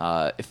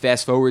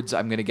 Fast forwards,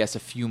 I'm going to guess a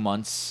few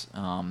months,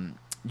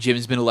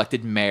 Jim's been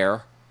elected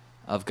mayor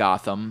of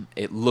Gotham.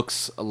 It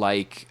looks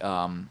like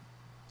Barbara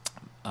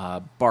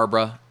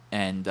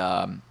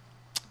and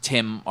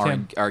Tim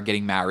are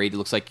getting married. It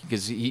looks like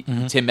because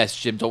Tim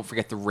messaged him, "Don't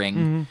forget the ring."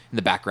 In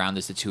the background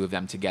is the two of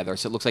them together.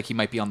 So it looks like he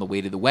might be on the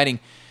way to the wedding.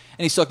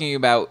 And he's talking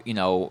about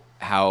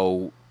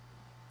how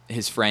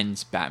his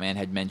friends Batman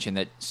had mentioned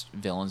that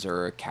villains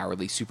are a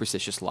cowardly,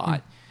 superstitious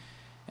lot,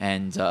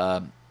 and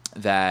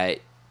that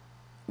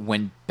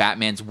when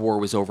Batman's war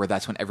was over,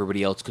 that's when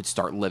everybody else could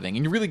start living.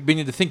 And you really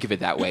begin to think of it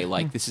that way,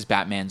 like this is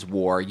Batman's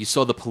war. You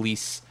saw the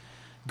police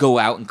go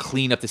out and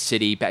clean up the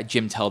city.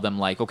 Jim tell them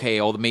like, okay,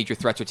 all the major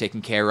threats are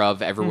taken care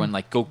of. Everyone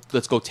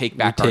let's go take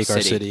back our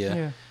city.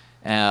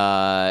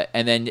 Yeah.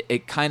 And then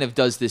it kind of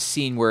does this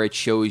scene where it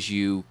shows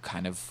you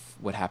kind of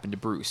what happened to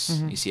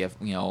Bruce. You see a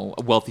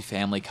wealthy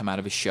family come out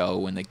of a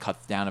show and they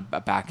cut down a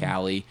back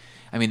alley.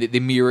 I mean, they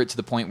mirror it to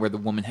the point where the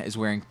woman is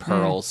wearing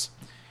pearls.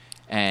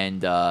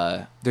 And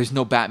there's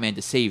no Batman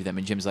to save them.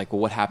 And Jim's like, well,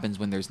 what happens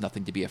when there's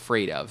nothing to be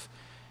afraid of?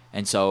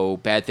 And so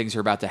bad things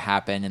are about to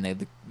happen,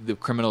 and the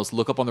criminals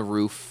look up on the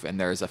roof, and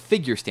there's a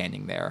figure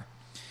standing there.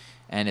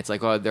 And it's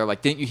like, oh, they're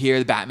like, didn't you hear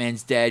the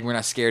Batman's dead? We're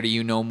not scared of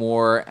you no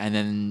more. And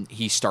then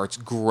he starts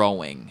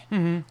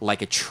growing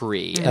like a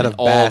tree. Out of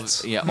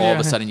bats. All of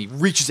a sudden he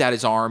reaches out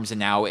his arms, and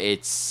now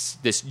it's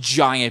this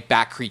giant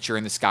bat creature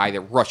in the sky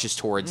that rushes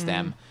towards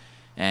them.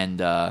 And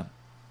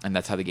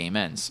that's how the game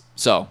ends.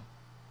 So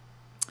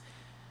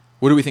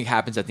what do we think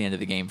happens at the end of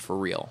the game for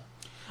real?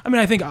 I mean,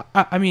 I think,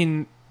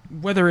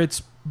 whether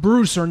it's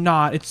Bruce or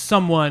not, it's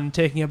someone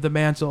taking up the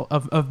mantle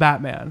of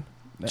Batman.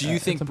 Do you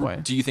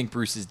think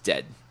Bruce is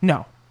dead?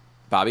 No.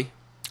 Bobby?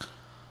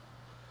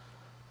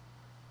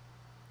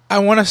 I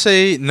want to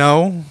say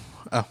no.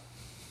 Oh,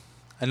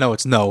 I know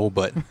it's no,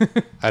 but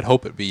I'd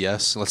hope it'd be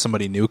yes. Let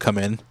somebody new come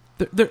in.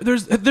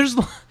 There's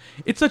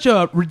it's such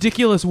a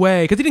ridiculous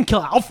way because he didn't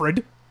kill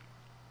Alfred.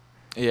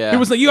 Yeah. It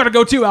was like, you got to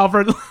go too,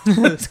 Alfred.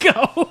 Let's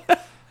go.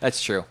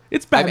 That's true.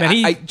 It's Batman.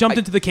 He jumped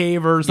into the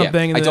cave or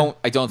something. Yeah,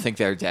 I don't think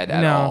they're dead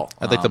at all.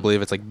 I'd like to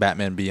believe it's like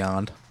Batman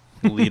Beyond.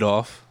 Lead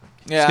off.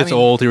 Yeah, He gets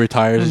old, he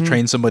retires,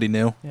 trains somebody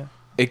new. Yeah.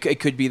 It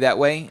could be that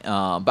way.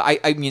 But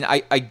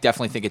I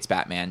definitely think it's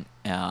Batman.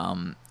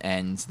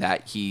 And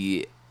that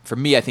for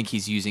me, I think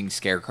he's using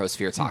Scarecrow's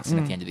fear toxin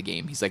at the end of the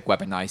game. He's like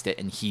weaponized it,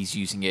 and he's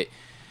using it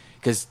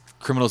because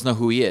criminals know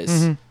who he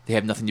is. They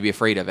have nothing to be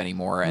afraid of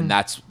anymore. And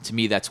to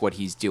me, that's what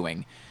he's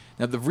doing.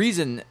 Now, the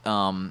reason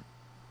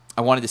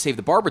I wanted to save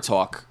the Barbara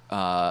talk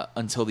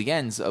until the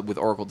ends with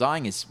Oracle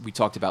dying is we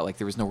talked about like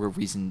there was no real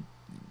reason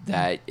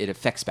that it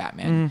affects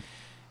Batman.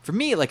 For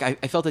me, like I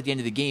felt at the end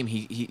of the game,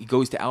 he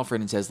goes to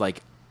Alfred and says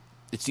like,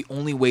 it's the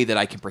only way that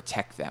I can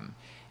protect them.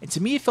 And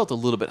to me, it felt a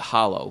little bit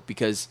hollow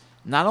because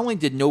not only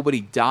did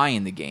nobody die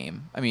in the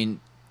game, I mean,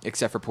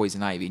 except for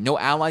Poison Ivy, no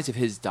allies of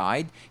his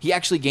died. He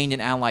actually gained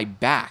an ally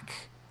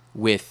back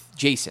with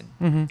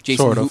Jason.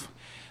 Jason, Sort of.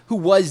 who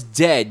was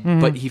dead,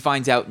 but he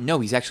finds out, no,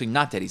 he's actually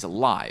not dead. He's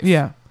alive.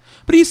 Yeah.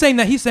 But he's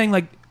saying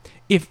like,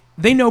 if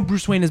they know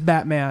Bruce Wayne is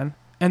Batman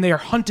and they are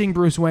hunting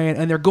Bruce Wayne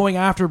and they're going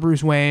after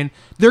Bruce Wayne,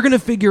 they're going to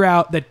figure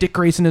out that Dick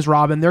Grayson is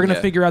Robin. They're going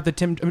to figure out that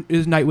Tim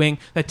is Nightwing,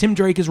 that Tim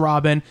Drake is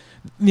Robin,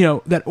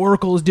 that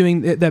Oracle is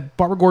doing, that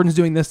Barbara Gordon's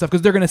doing this stuff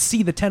because they're going to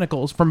see the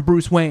tentacles from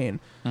Bruce Wayne.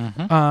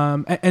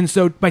 And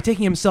so by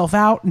taking himself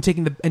out and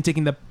taking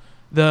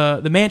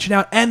the mansion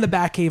out and the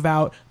Batcave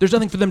out, there's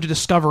nothing for them to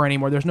discover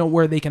anymore. There's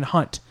nowhere they can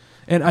hunt.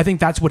 And I think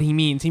that's what he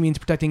means. He means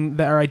protecting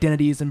their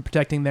identities and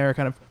protecting their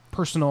kind of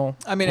personal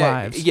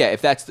lives.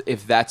 If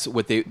that's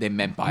what they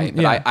meant by it.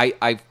 But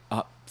I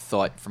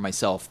thought for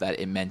myself that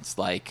it meant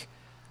like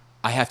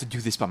I have to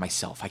do this by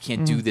myself. I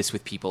can't do this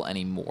with people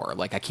anymore.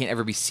 Like I can't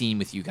ever be seen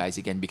with you guys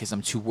again because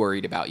I'm too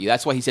worried about you.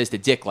 That's why he says to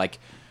Dick like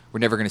we're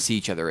never going to see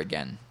each other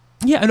again.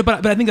 Yeah,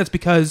 but I think that's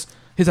because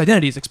his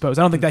identity is exposed.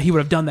 I don't think that he would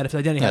have done that if his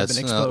identity had been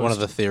exposed. One of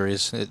the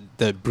theories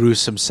that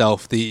Bruce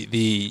himself,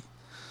 the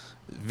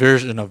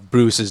version of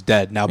Bruce is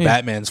dead. Now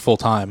Batman's full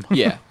time.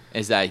 Yeah.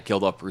 Is that he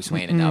killed off Bruce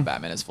Wayne and now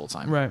Batman is full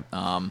time. Right.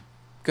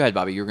 Go ahead,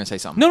 Bobby. You were going to say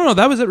something. No.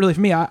 That was it really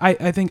for me.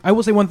 I think I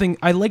will say one thing.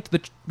 I liked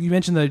you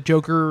mentioned the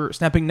Joker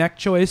snapping neck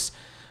choice.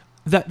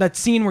 That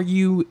scene where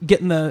you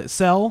get in the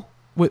cell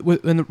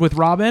with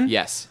Robin.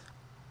 Yes.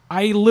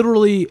 I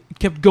literally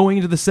kept going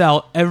into the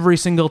cell every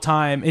single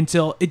time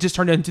until it just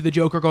turned into the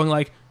Joker going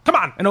like, "Come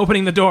on!" and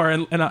opening the door,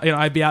 and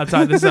I'd be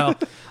outside the cell.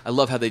 I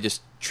love how they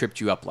just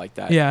tripped you up like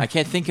that. Yeah. I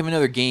can't think of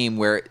another game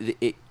where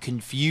it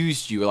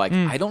confused you. Like,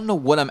 I don't know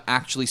what I'm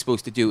actually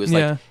supposed to do. It's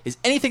like, is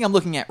anything I'm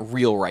looking at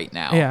real right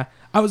now? Yeah.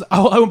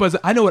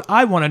 I know what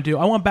I want to do.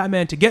 I want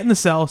Batman to get in the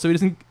cell so he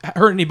doesn't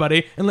hurt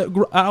anybody, and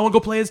I want to go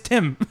play as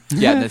Tim.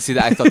 Yeah, see,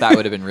 I thought that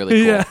would have been really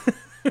cool. Yeah.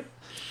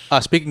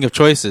 Speaking of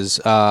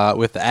choices,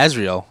 with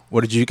Azrael,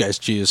 what did you guys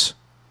choose?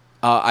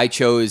 I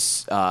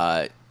chose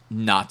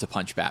not to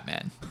punch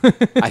Batman.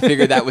 I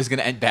figured that was going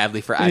to end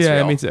badly for Azrael.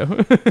 Yeah, me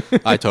too.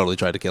 I totally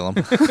tried to kill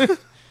him.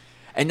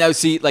 And now,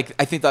 see, like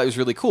I think that was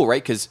really cool,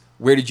 right? Because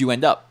where did you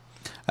end up?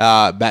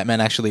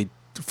 Batman actually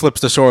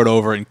flips the sword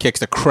over and kicks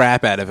the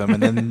crap out of him,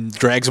 and then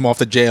drags him off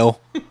to jail.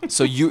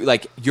 So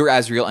your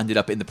Azrael ended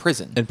up in the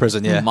prison. In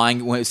prison, yeah.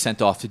 Mine was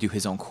sent off to do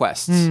his own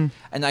quests.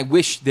 And I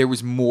wish there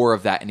was more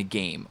of that in a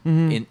game.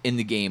 In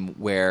the game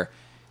where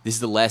this is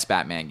the last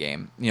Batman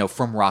game,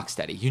 from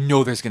Rocksteady.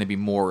 There's going to be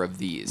more of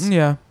these.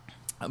 Yeah.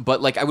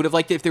 But I would have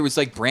liked it if there was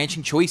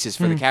branching choices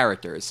for the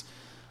characters.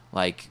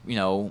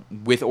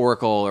 With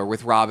Oracle or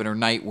with Robin or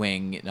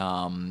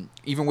Nightwing,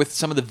 even with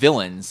some of the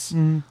villains,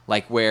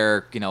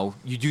 where,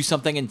 you do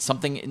something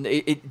and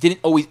it didn't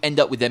always end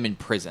up with them in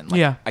prison.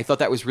 Yeah. I thought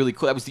that was really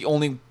cool. That was the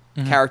only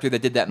character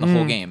that did that in the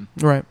whole game.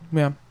 Right,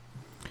 yeah.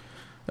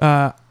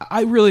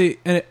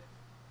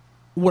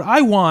 What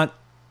I want,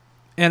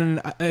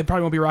 and it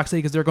probably won't be Rocksteady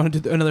because they're going to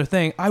do another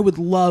thing, I would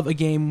love a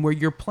game where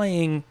you're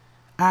playing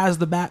as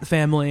the Bat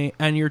family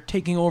and you're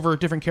taking over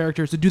different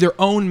characters to do their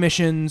own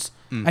missions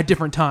at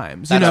different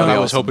times. That's what I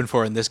was hoping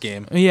for in this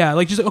game. Yeah, now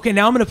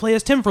I'm going to play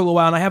as Tim for a little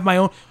while, and I have my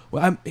own.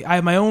 I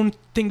have my own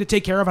thing to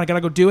take care of. And I got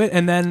to go do it,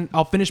 and then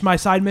I'll finish my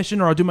side mission,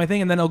 or I'll do my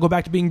thing, and then I'll go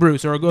back to being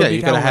Bruce, or I'll go. Yeah,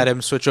 you could have had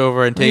him switch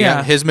over and take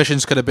out. His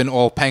missions could have been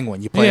all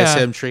Penguin. You play as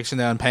him chasing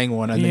down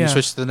Penguin, and then you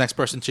switch to the next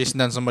person chasing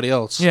down somebody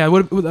else. Yeah, that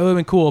would have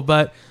been cool,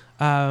 but.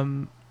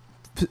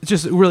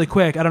 Just really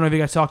quick, I don't know if you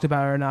guys talked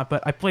about it or not,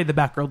 but I played the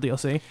Batgirl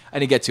DLC. I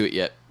didn't get to it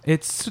yet.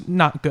 It's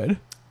not good.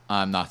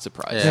 I'm not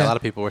surprised. Yeah, a lot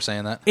of people were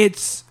saying that.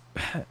 Here's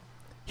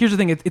the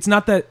thing: it's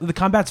not that the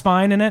combat's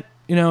fine in it.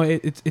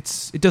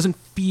 It doesn't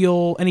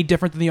feel any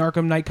different than the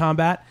Arkham Knight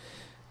combat,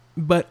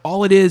 but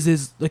all it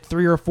is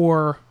 3 or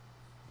 4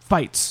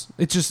 fights.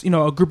 It's just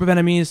a group of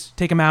enemies,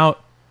 take them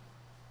out,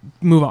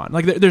 move on.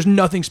 There's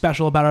nothing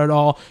special about it at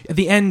all. At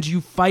the end,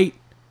 you fight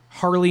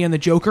Harley and the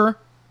Joker.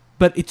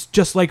 But it's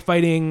just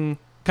fighting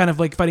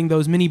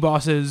those mini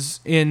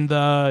bosses in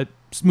the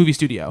movie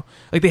studio.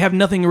 They have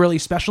nothing really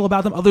special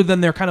about them other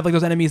than they're kind of like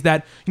those enemies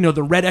that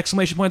the red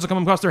exclamation points will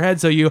come across their head,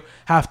 so you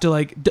have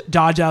to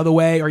dodge out of the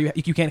way, or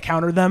you can't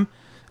counter them.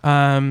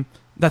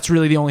 That's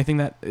really the only thing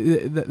that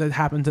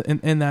happens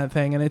in that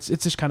thing, and it's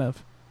just kind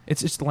of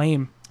it's just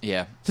lame.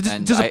 Yeah, it's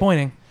just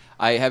disappointing.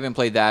 I haven't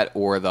played that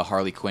or the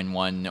Harley Quinn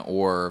one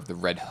or the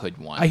Red Hood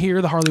one. I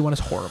hear the Harley one is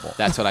horrible.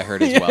 That's what I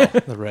heard as well.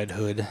 The Red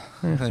Hood.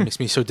 That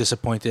makes me so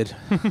disappointed.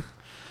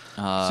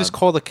 Let's just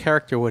call the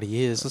character what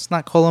he is. Let's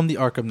not call him the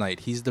Arkham Knight.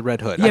 He's the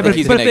Red Hood. Yeah, but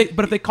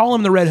if they call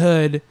him the Red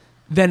Hood,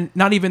 then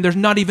there's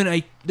not even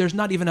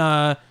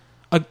a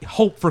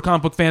hope for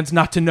comic book fans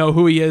not to know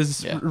who he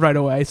is right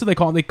away. So they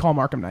call him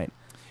Arkham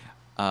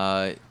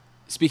Knight.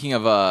 Speaking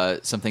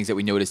of some things that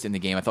we noticed in the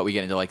game, I thought we'd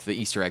get into the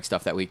Easter egg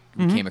stuff that we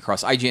came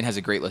across. IGN has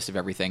a great list of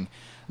everything.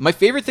 My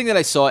favorite thing that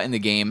I saw in the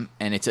game,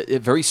 and it's a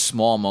very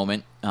small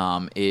moment,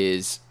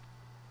 is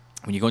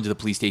when you go into the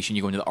police station,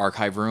 you go into the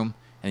archive room,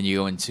 and you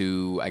go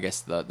into, I guess,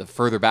 the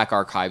further back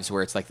archives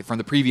where it's from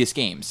the previous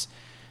games.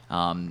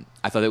 I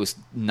thought it was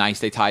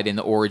nice. They tied in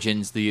the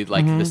origins, the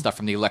stuff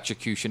from the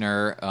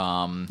Electrocutioner,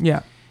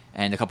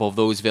 and a couple of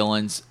those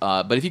villains.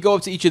 But if you go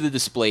up to each of the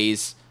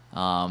displays,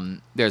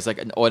 there's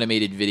an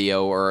automated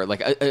video or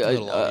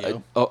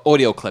a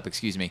audio clip,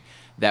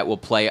 that will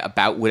play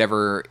about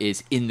whatever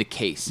is in the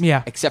case.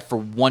 Yeah. Except for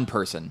one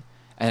person,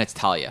 and it's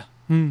Talia.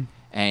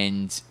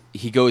 And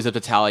he goes up to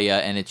Talia,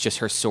 and it's just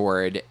her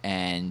sword,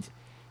 and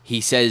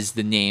he says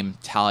the name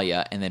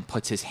Talia, and then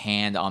puts his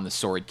hand on the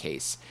sword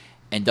case,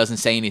 and doesn't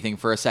say anything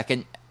for a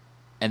second,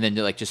 and then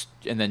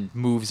and then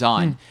moves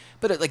on.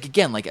 But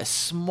again, a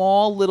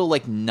small little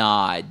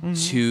nod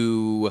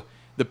to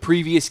the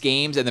previous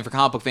games, and then for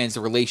comic book fans,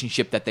 the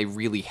relationship that they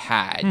really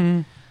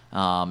had,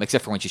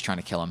 except for when she's trying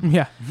to kill him.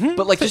 Yeah,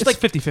 but just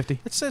 50-50.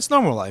 It's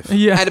normal life.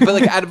 Yeah,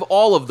 but out of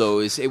all of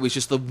those, it was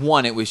just the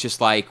one. It was just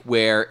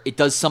where it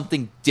does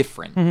something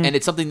different, and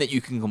it's something that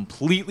you can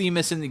completely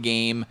miss in the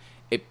game.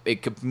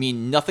 It could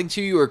mean nothing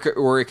to you,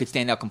 or it could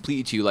stand out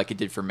completely to you, like it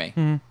did for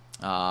me.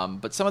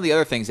 But some of the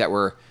other things that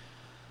were.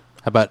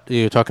 How about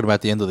you were talking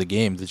about the end of the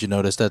game? Did you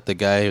notice that the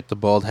guy with the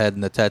bald head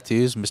and the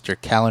tattoos, Mr.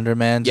 Calendar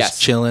Man,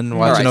 just chilling,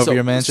 watching over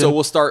your mansion? So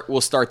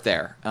we'll start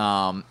there.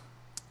 And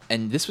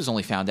this was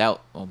only found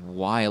out a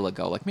while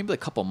ago, maybe a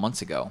couple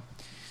months ago.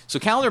 So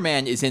Calendar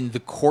Man is in the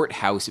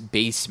courthouse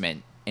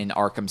basement in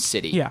Arkham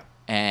City. Yeah.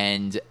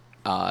 And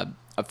a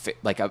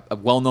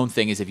well-known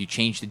thing is if you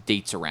change the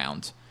dates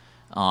around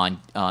on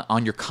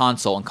your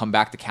console and come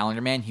back to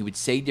Calendar Man, he would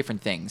say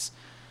different things.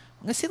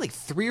 I'm going to say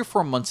 3 or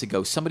 4 months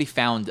ago, somebody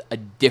found a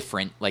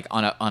different,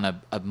 on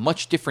a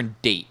much different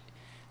date.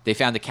 They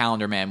found a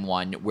Calendar Man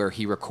one where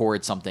he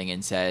records something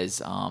and says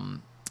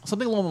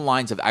something along the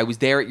lines of, I was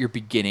there at your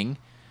beginning,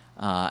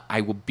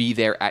 I will be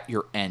there at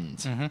your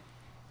end.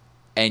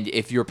 And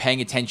if you're paying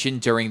attention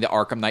during the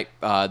Arkham Knight,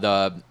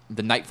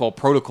 the Nightfall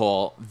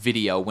Protocol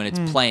video when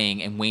it's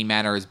playing and Wayne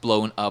Manor is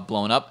blown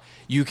up,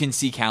 you can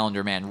see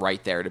Calendar Man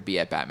right there to be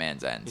at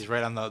Batman's end. He's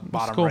right on the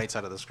bottom right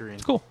side of the screen.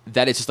 It's cool.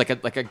 That is just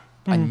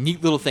a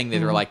neat little thing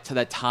that are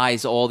that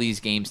ties all these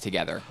games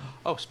together.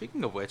 Oh,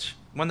 speaking of which,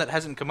 one that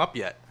hasn't come up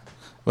yet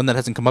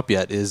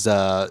is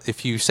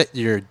if you set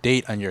your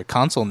date on your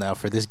console now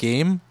for this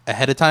game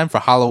ahead of time for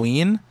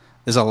Halloween,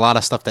 there's a lot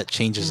of stuff that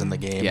changes in the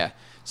game. Yeah.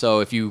 So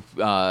if you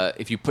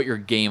put your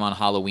game on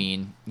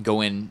Halloween,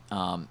 go in,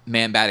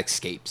 Man-Bat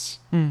escapes,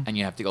 and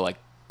you have to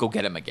go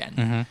get him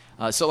again.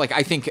 So like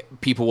I think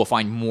people will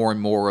find more and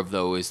more of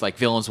those. Like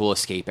villains will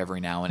escape every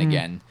now and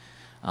again.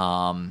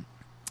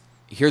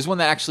 Here's one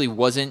that actually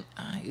wasn't.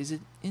 Is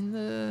it in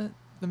the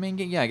main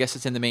game? Yeah, I guess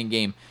it's in the main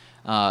game.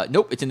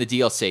 Nope, it's in the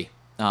DLC.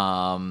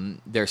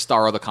 There's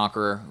Starro the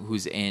Conqueror,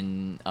 who's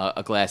in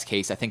a glass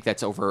case. I think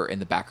that's over in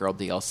the Batgirl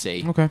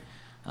DLC. Okay.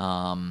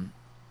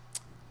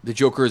 The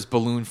Joker's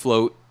balloon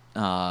float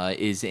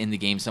is in the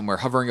game somewhere.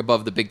 Hovering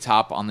above the big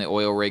top on the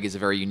oil rig is a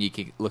very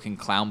unique looking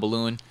clown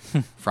balloon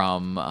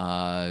from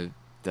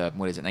the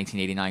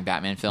 1989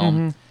 Batman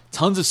film.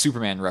 Tons of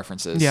Superman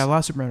references. Yeah, a lot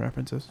of Superman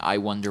references. I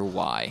wonder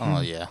why.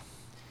 Oh yeah.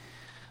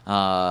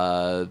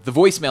 The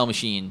voicemail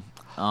machine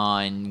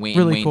on Wayne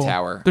Really cool.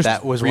 Tower.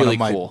 That was really one of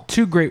my cool.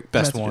 Two great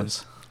best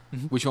messages.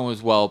 ones. Which one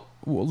was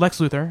Lex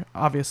Luthor,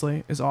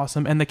 obviously, is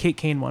awesome, and the Kate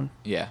Kane one.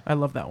 yeah, I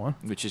love that one.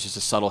 which is just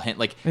a subtle hint.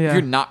 Like Yeah. if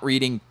you're not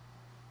reading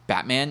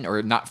Batman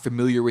or not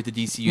familiar with the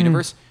DC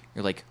universe,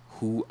 you're like,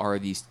 who are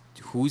these?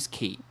 Who's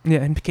Kate? Yeah,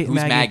 and Kate Who's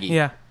Maggie?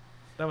 Yeah,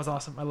 that was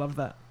awesome. I love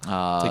that.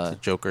 Like the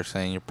Joker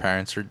saying your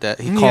parents are dead.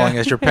 He calling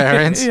us your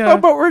parents. Yeah. Oh,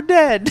 but we're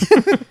dead.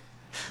 The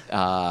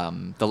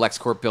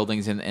LexCorp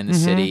buildings in the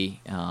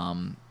city.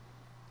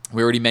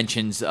 We already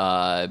mentioned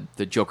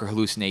the Joker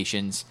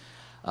hallucinations.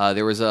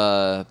 There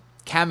was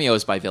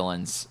cameos by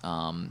villains.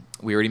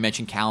 We already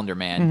mentioned Calendar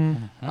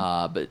Man,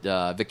 but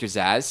Victor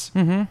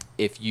Zsasz.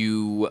 If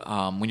you,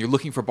 when you're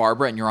looking for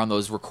Barbara and you're on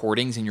those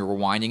recordings and you're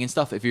rewinding and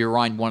stuff, if you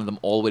rewind one of them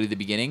all the way to the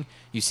beginning,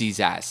 you see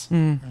Zsasz,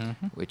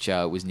 which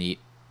was neat.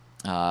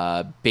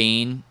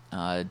 Bane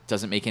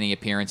doesn't make any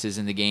appearances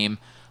in the game,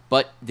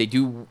 but they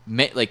do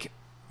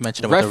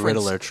Mention it with the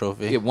Riddler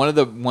trophy. Yeah, one of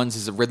the ones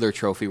is a Riddler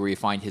trophy where you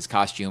find his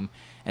costume.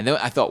 And then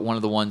I thought one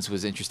of the ones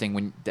was interesting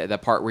when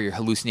that part where you're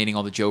hallucinating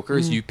all the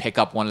Jokers, you pick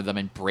up one of them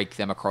and break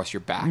them across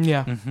your back.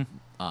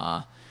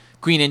 Yeah.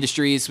 Queen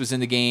Industries was in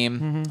the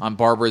game. On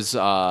Barbara's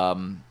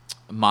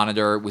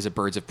monitor was a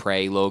Birds of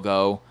Prey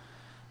logo.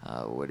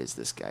 What is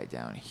this guy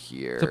down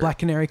here? The Black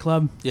Canary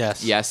Club.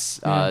 Yes. Yes.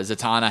 Yeah.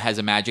 Zatanna has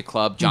a magic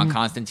club. John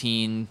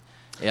Constantine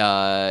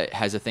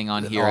has a thing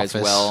on here as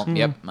Office. well.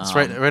 Yep. It's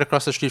right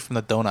across the street from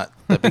the donut.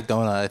 The big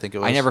donut, I think it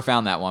was. I never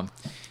found that one.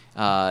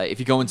 If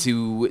you go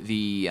into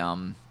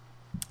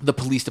the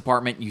police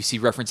department, you see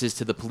references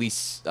to the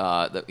police.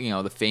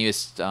 The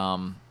famous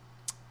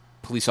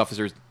police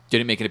officers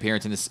didn't make an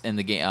appearance in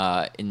the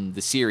game in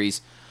the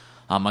series.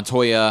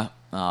 Montoya,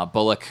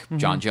 Bullock,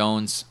 John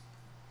Jones.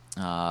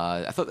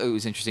 I thought it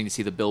was interesting to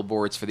see the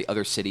billboards for the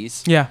other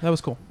cities. Yeah, that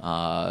was cool.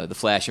 The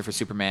Flasher for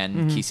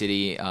Superman, Key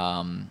City.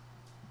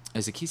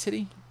 Is it Key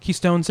City?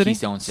 Keystone City.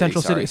 Keystone City,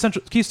 Central sorry. City.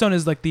 Keystone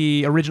is like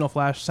the original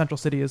Flash. Central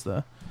City is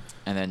the.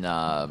 And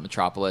then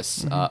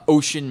Metropolis,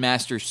 Ocean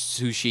Master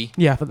Sushi.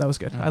 Yeah, I thought that was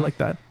good. I like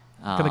that.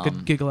 Got a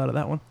good giggle out of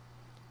that one.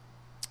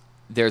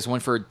 There's one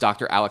for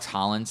Dr. Alex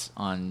Holland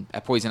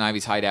at Poison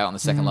Ivy's hideout on the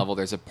second level.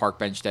 There's a park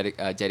bench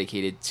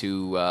dedicated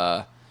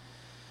to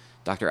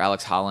Dr.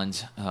 Alex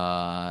Holland,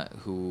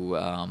 who.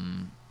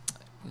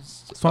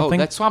 Swamp Thing?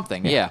 That's Swamp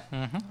Thing. Yeah,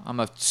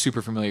 I'm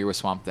super familiar with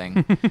Swamp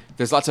Thing.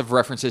 There's lots of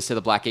references to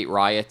the Blackgate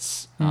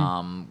riots,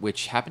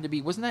 which happened to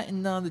be wasn't that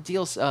in the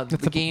deals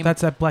the game?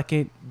 That's that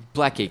Blackgate.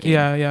 Blackgate game.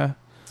 Yeah.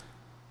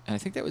 And I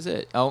think that was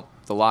it. Oh,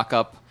 the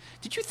lockup.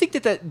 Did you think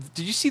that?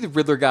 Did you see the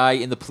Riddler guy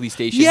in the police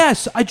station?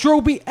 Yes, I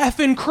drove me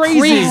effing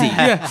crazy.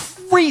 Yeah.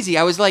 Crazy.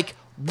 I was like,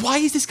 why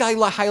is this guy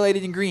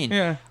highlighted in green?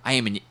 Yeah. I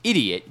am an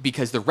idiot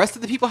because the rest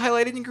of the people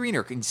highlighted in green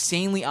are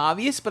insanely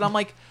obvious, but I'm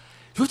like,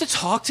 do we have to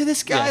talk to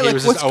this guy? Yeah, he like,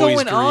 was what's just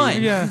always going on?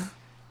 green. Yeah.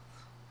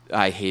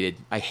 I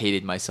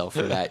hated myself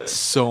for that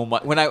so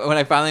much. When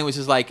I finally was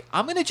just like,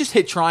 I'm gonna just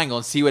hit triangle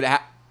and see what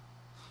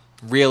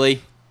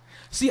really.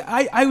 See,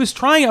 I was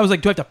trying. I was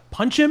like, do I have to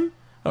punch him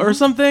or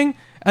something?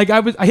 Like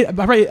I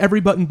probably hit every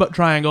button but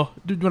triangle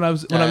when I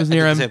was near I did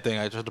him. the same thing.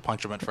 I just had to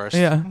punch him at first.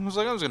 Yeah. I was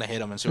like, I was gonna hit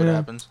him and see what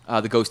happens.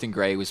 The Ghost in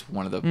Grey was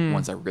one of the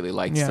ones I really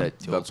liked Yeah.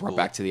 that Old school. brought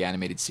back to the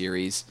animated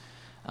series.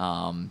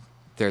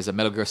 There's a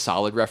Metal Gear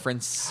Solid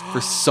reference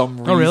for some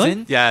reason. Oh,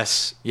 really?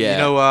 Yes.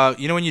 Yeah.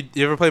 You know when you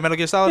ever play Metal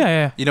Gear Solid?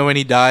 Yeah. You know when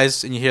he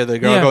dies and you hear the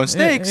girl Yeah, going,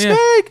 yeah,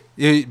 "Snake,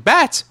 yeah. snake,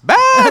 bats."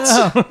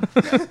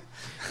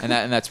 And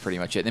that's pretty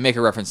much it. They make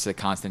a reference to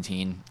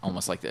Constantine,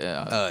 almost like for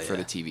yeah.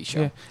 the TV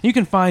show. Yeah. You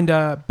can find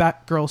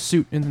Batgirl's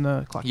suit in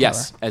the clock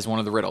Yes, tower. as one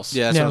of the riddles.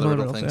 Yeah, that's Yeah, one of the one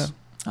of the little riddles,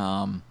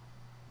 things.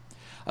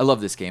 I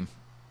love this game.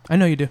 I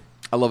know you do.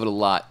 I love it a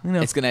lot. I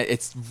know.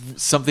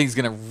 Something's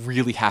gonna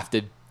really have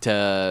to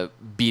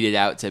beat it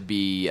out to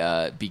be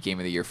game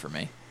of the year for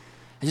me.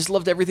 I just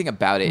loved everything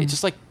about it. It's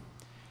just like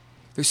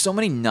there's so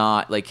many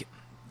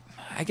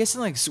I guess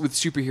in with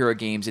superhero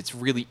games, it's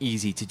really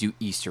easy to do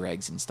Easter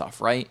eggs and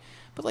stuff, right?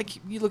 But like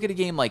you look at a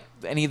game like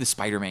any of the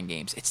Spider-Man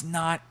games, it's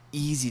not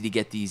easy to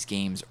get these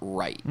games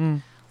right.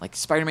 Like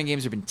Spider-Man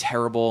games have been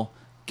terrible.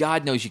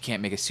 God knows you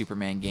can't make a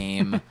Superman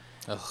game.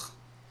 Ugh.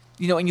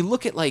 And you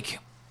look at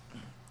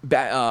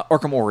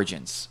Arkham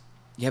Origins.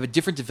 you have a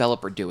different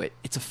developer do it.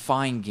 It's a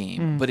fine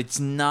game, but it's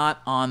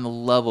not on the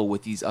level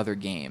with these other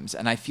games.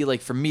 And I feel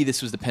like for me,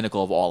 this was the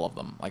pinnacle of all of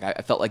them. Like I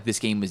felt like this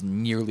game was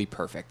nearly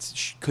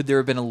perfect. Could there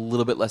have been a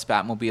little bit less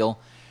Batmobile?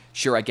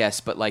 Sure, I guess.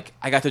 But like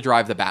I got to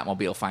drive the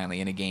Batmobile finally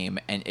in a game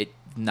and it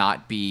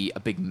not be a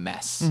big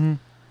mess.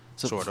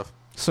 So, Sort of.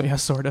 So yeah,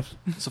 sort of.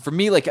 So for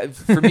me,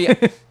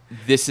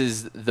 this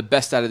is the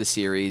best out of the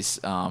series.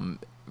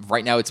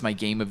 Right now, it's my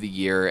game of the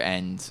year,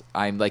 and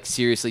I'm like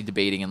seriously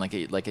debating in like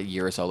a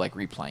year or so, like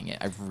replaying it.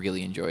 I've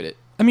really enjoyed it.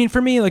 I mean,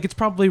 for me, like it's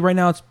probably right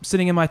now it's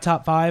sitting in my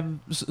top 5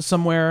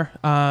 somewhere.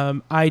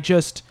 I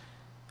just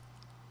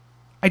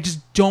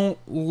don't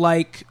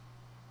like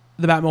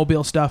the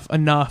Batmobile stuff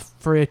enough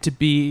for it to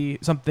be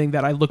something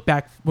that I look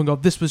back and go,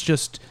 this was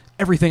just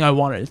everything I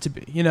wanted it to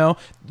be. You know,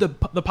 the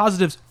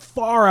positives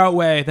far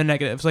outweigh the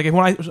negatives. Like if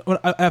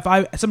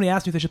somebody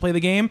asked me if they should play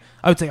the game,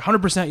 I would say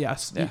 100%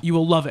 yes. Yeah. You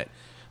will love it.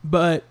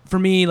 But for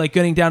me, like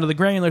getting down to the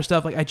granular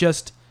stuff, like I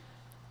just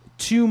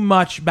too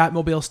much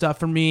Batmobile stuff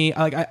for me.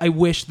 Like I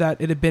wish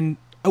that it had been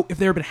if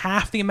there had been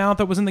half the amount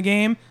that was in the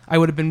game, I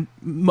would have been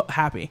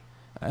happy.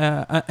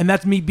 And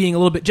that's me being a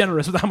little bit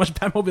generous with how much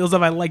Batmobile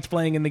stuff I liked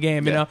playing in the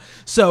game. You know,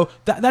 so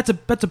that's a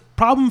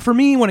problem for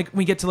me when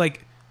we get to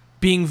like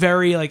being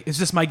very like, is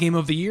this my game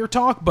of the year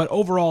talk? But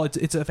overall,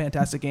 it's a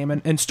fantastic game,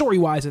 and story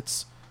wise,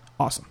 it's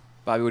awesome.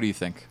 Bobby, what do you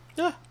think?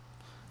 Yeah,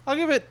 I'll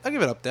give it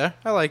up there.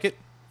 I like it.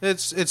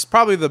 It's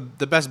probably the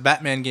best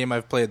Batman game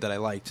I've played that I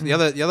liked. The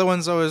other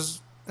ones I was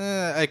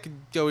I could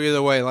go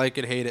either way, like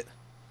it, hate it.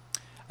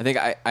 I think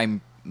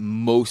I'm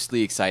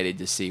mostly excited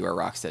to see where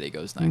Rocksteady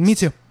goes next. Me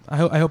too. I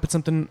hope it's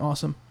something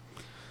awesome.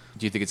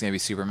 Do you think it's gonna be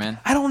Superman?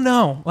 I don't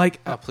know. Like,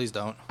 Oh, please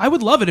don't. I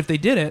would love it if they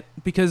did it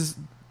because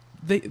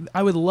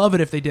I would love it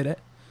if they did it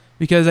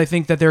because I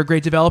think that they're a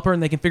great developer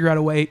and they can figure out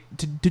a way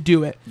to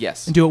do it.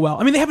 Yes. And do it well.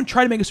 I mean, they haven't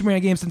tried to make a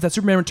Superman game since that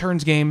Superman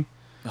Returns game.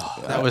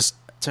 That was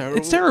terrible.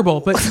 It's terrible,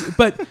 but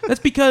that's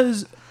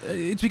because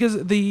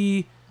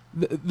the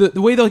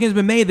way those games have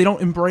been made, they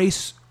don't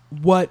embrace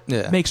what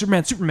makes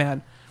Superman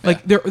Superman.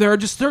 Like there are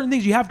just certain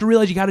things you have to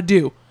realize you got to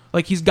do.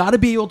 Like he's got to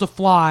be able to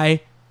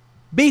fly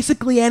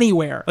basically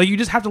anywhere. Like you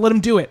just have to let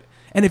him do it.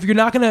 And if you're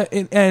not gonna, you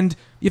have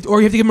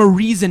to give him a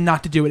reason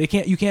not to do it.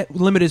 You can't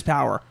limit his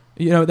power.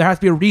 You know, there has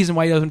to be a reason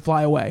why he doesn't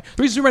fly away.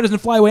 The reason Superman doesn't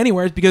fly away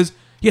anywhere is because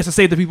he has to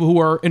save the people who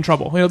are in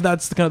trouble. You know,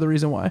 that's kind of the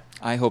reason why.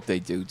 I hope they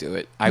do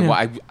it.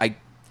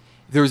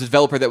 There was a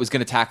developer that was going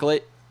to tackle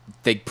it.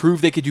 They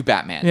proved they could do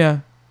Batman. Yeah.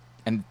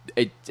 And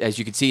as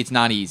you can see, it's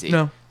not easy.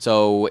 No.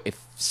 So if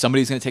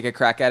somebody's going to take a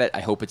crack at it, I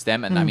hope it's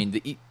them. And I mean,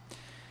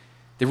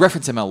 they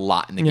reference him a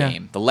lot in the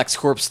game. The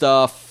LexCorp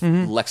stuff,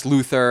 Lex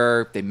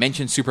Luthor. They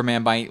mention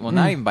Superman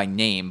not even by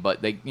name,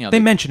 but they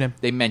mention him.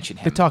 They mention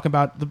him. They talk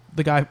about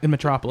the guy in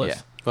Metropolis.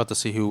 Yeah. About to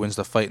see who wins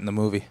the fight in the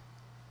movie.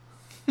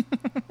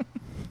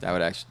 That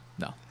would actually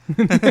no.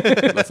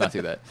 Let's not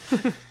do that.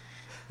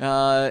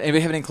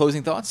 Anybody have any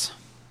closing thoughts?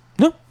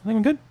 No, I think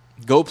I'm good.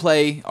 Go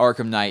play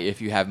Arkham Knight if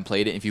you haven't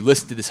played it. If you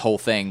listen to this whole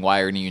thing,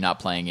 why are you not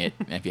playing it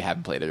if you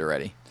haven't played it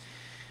already?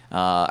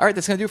 All right,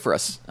 that's going to do it for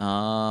us.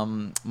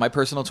 My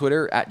personal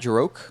Twitter,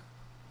 @Jaroke.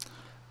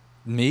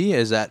 Me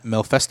is at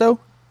Melfesto.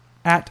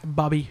 At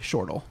Bobby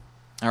Shortle.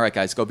 All right,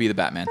 guys, go be the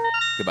Batman.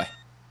 Goodbye.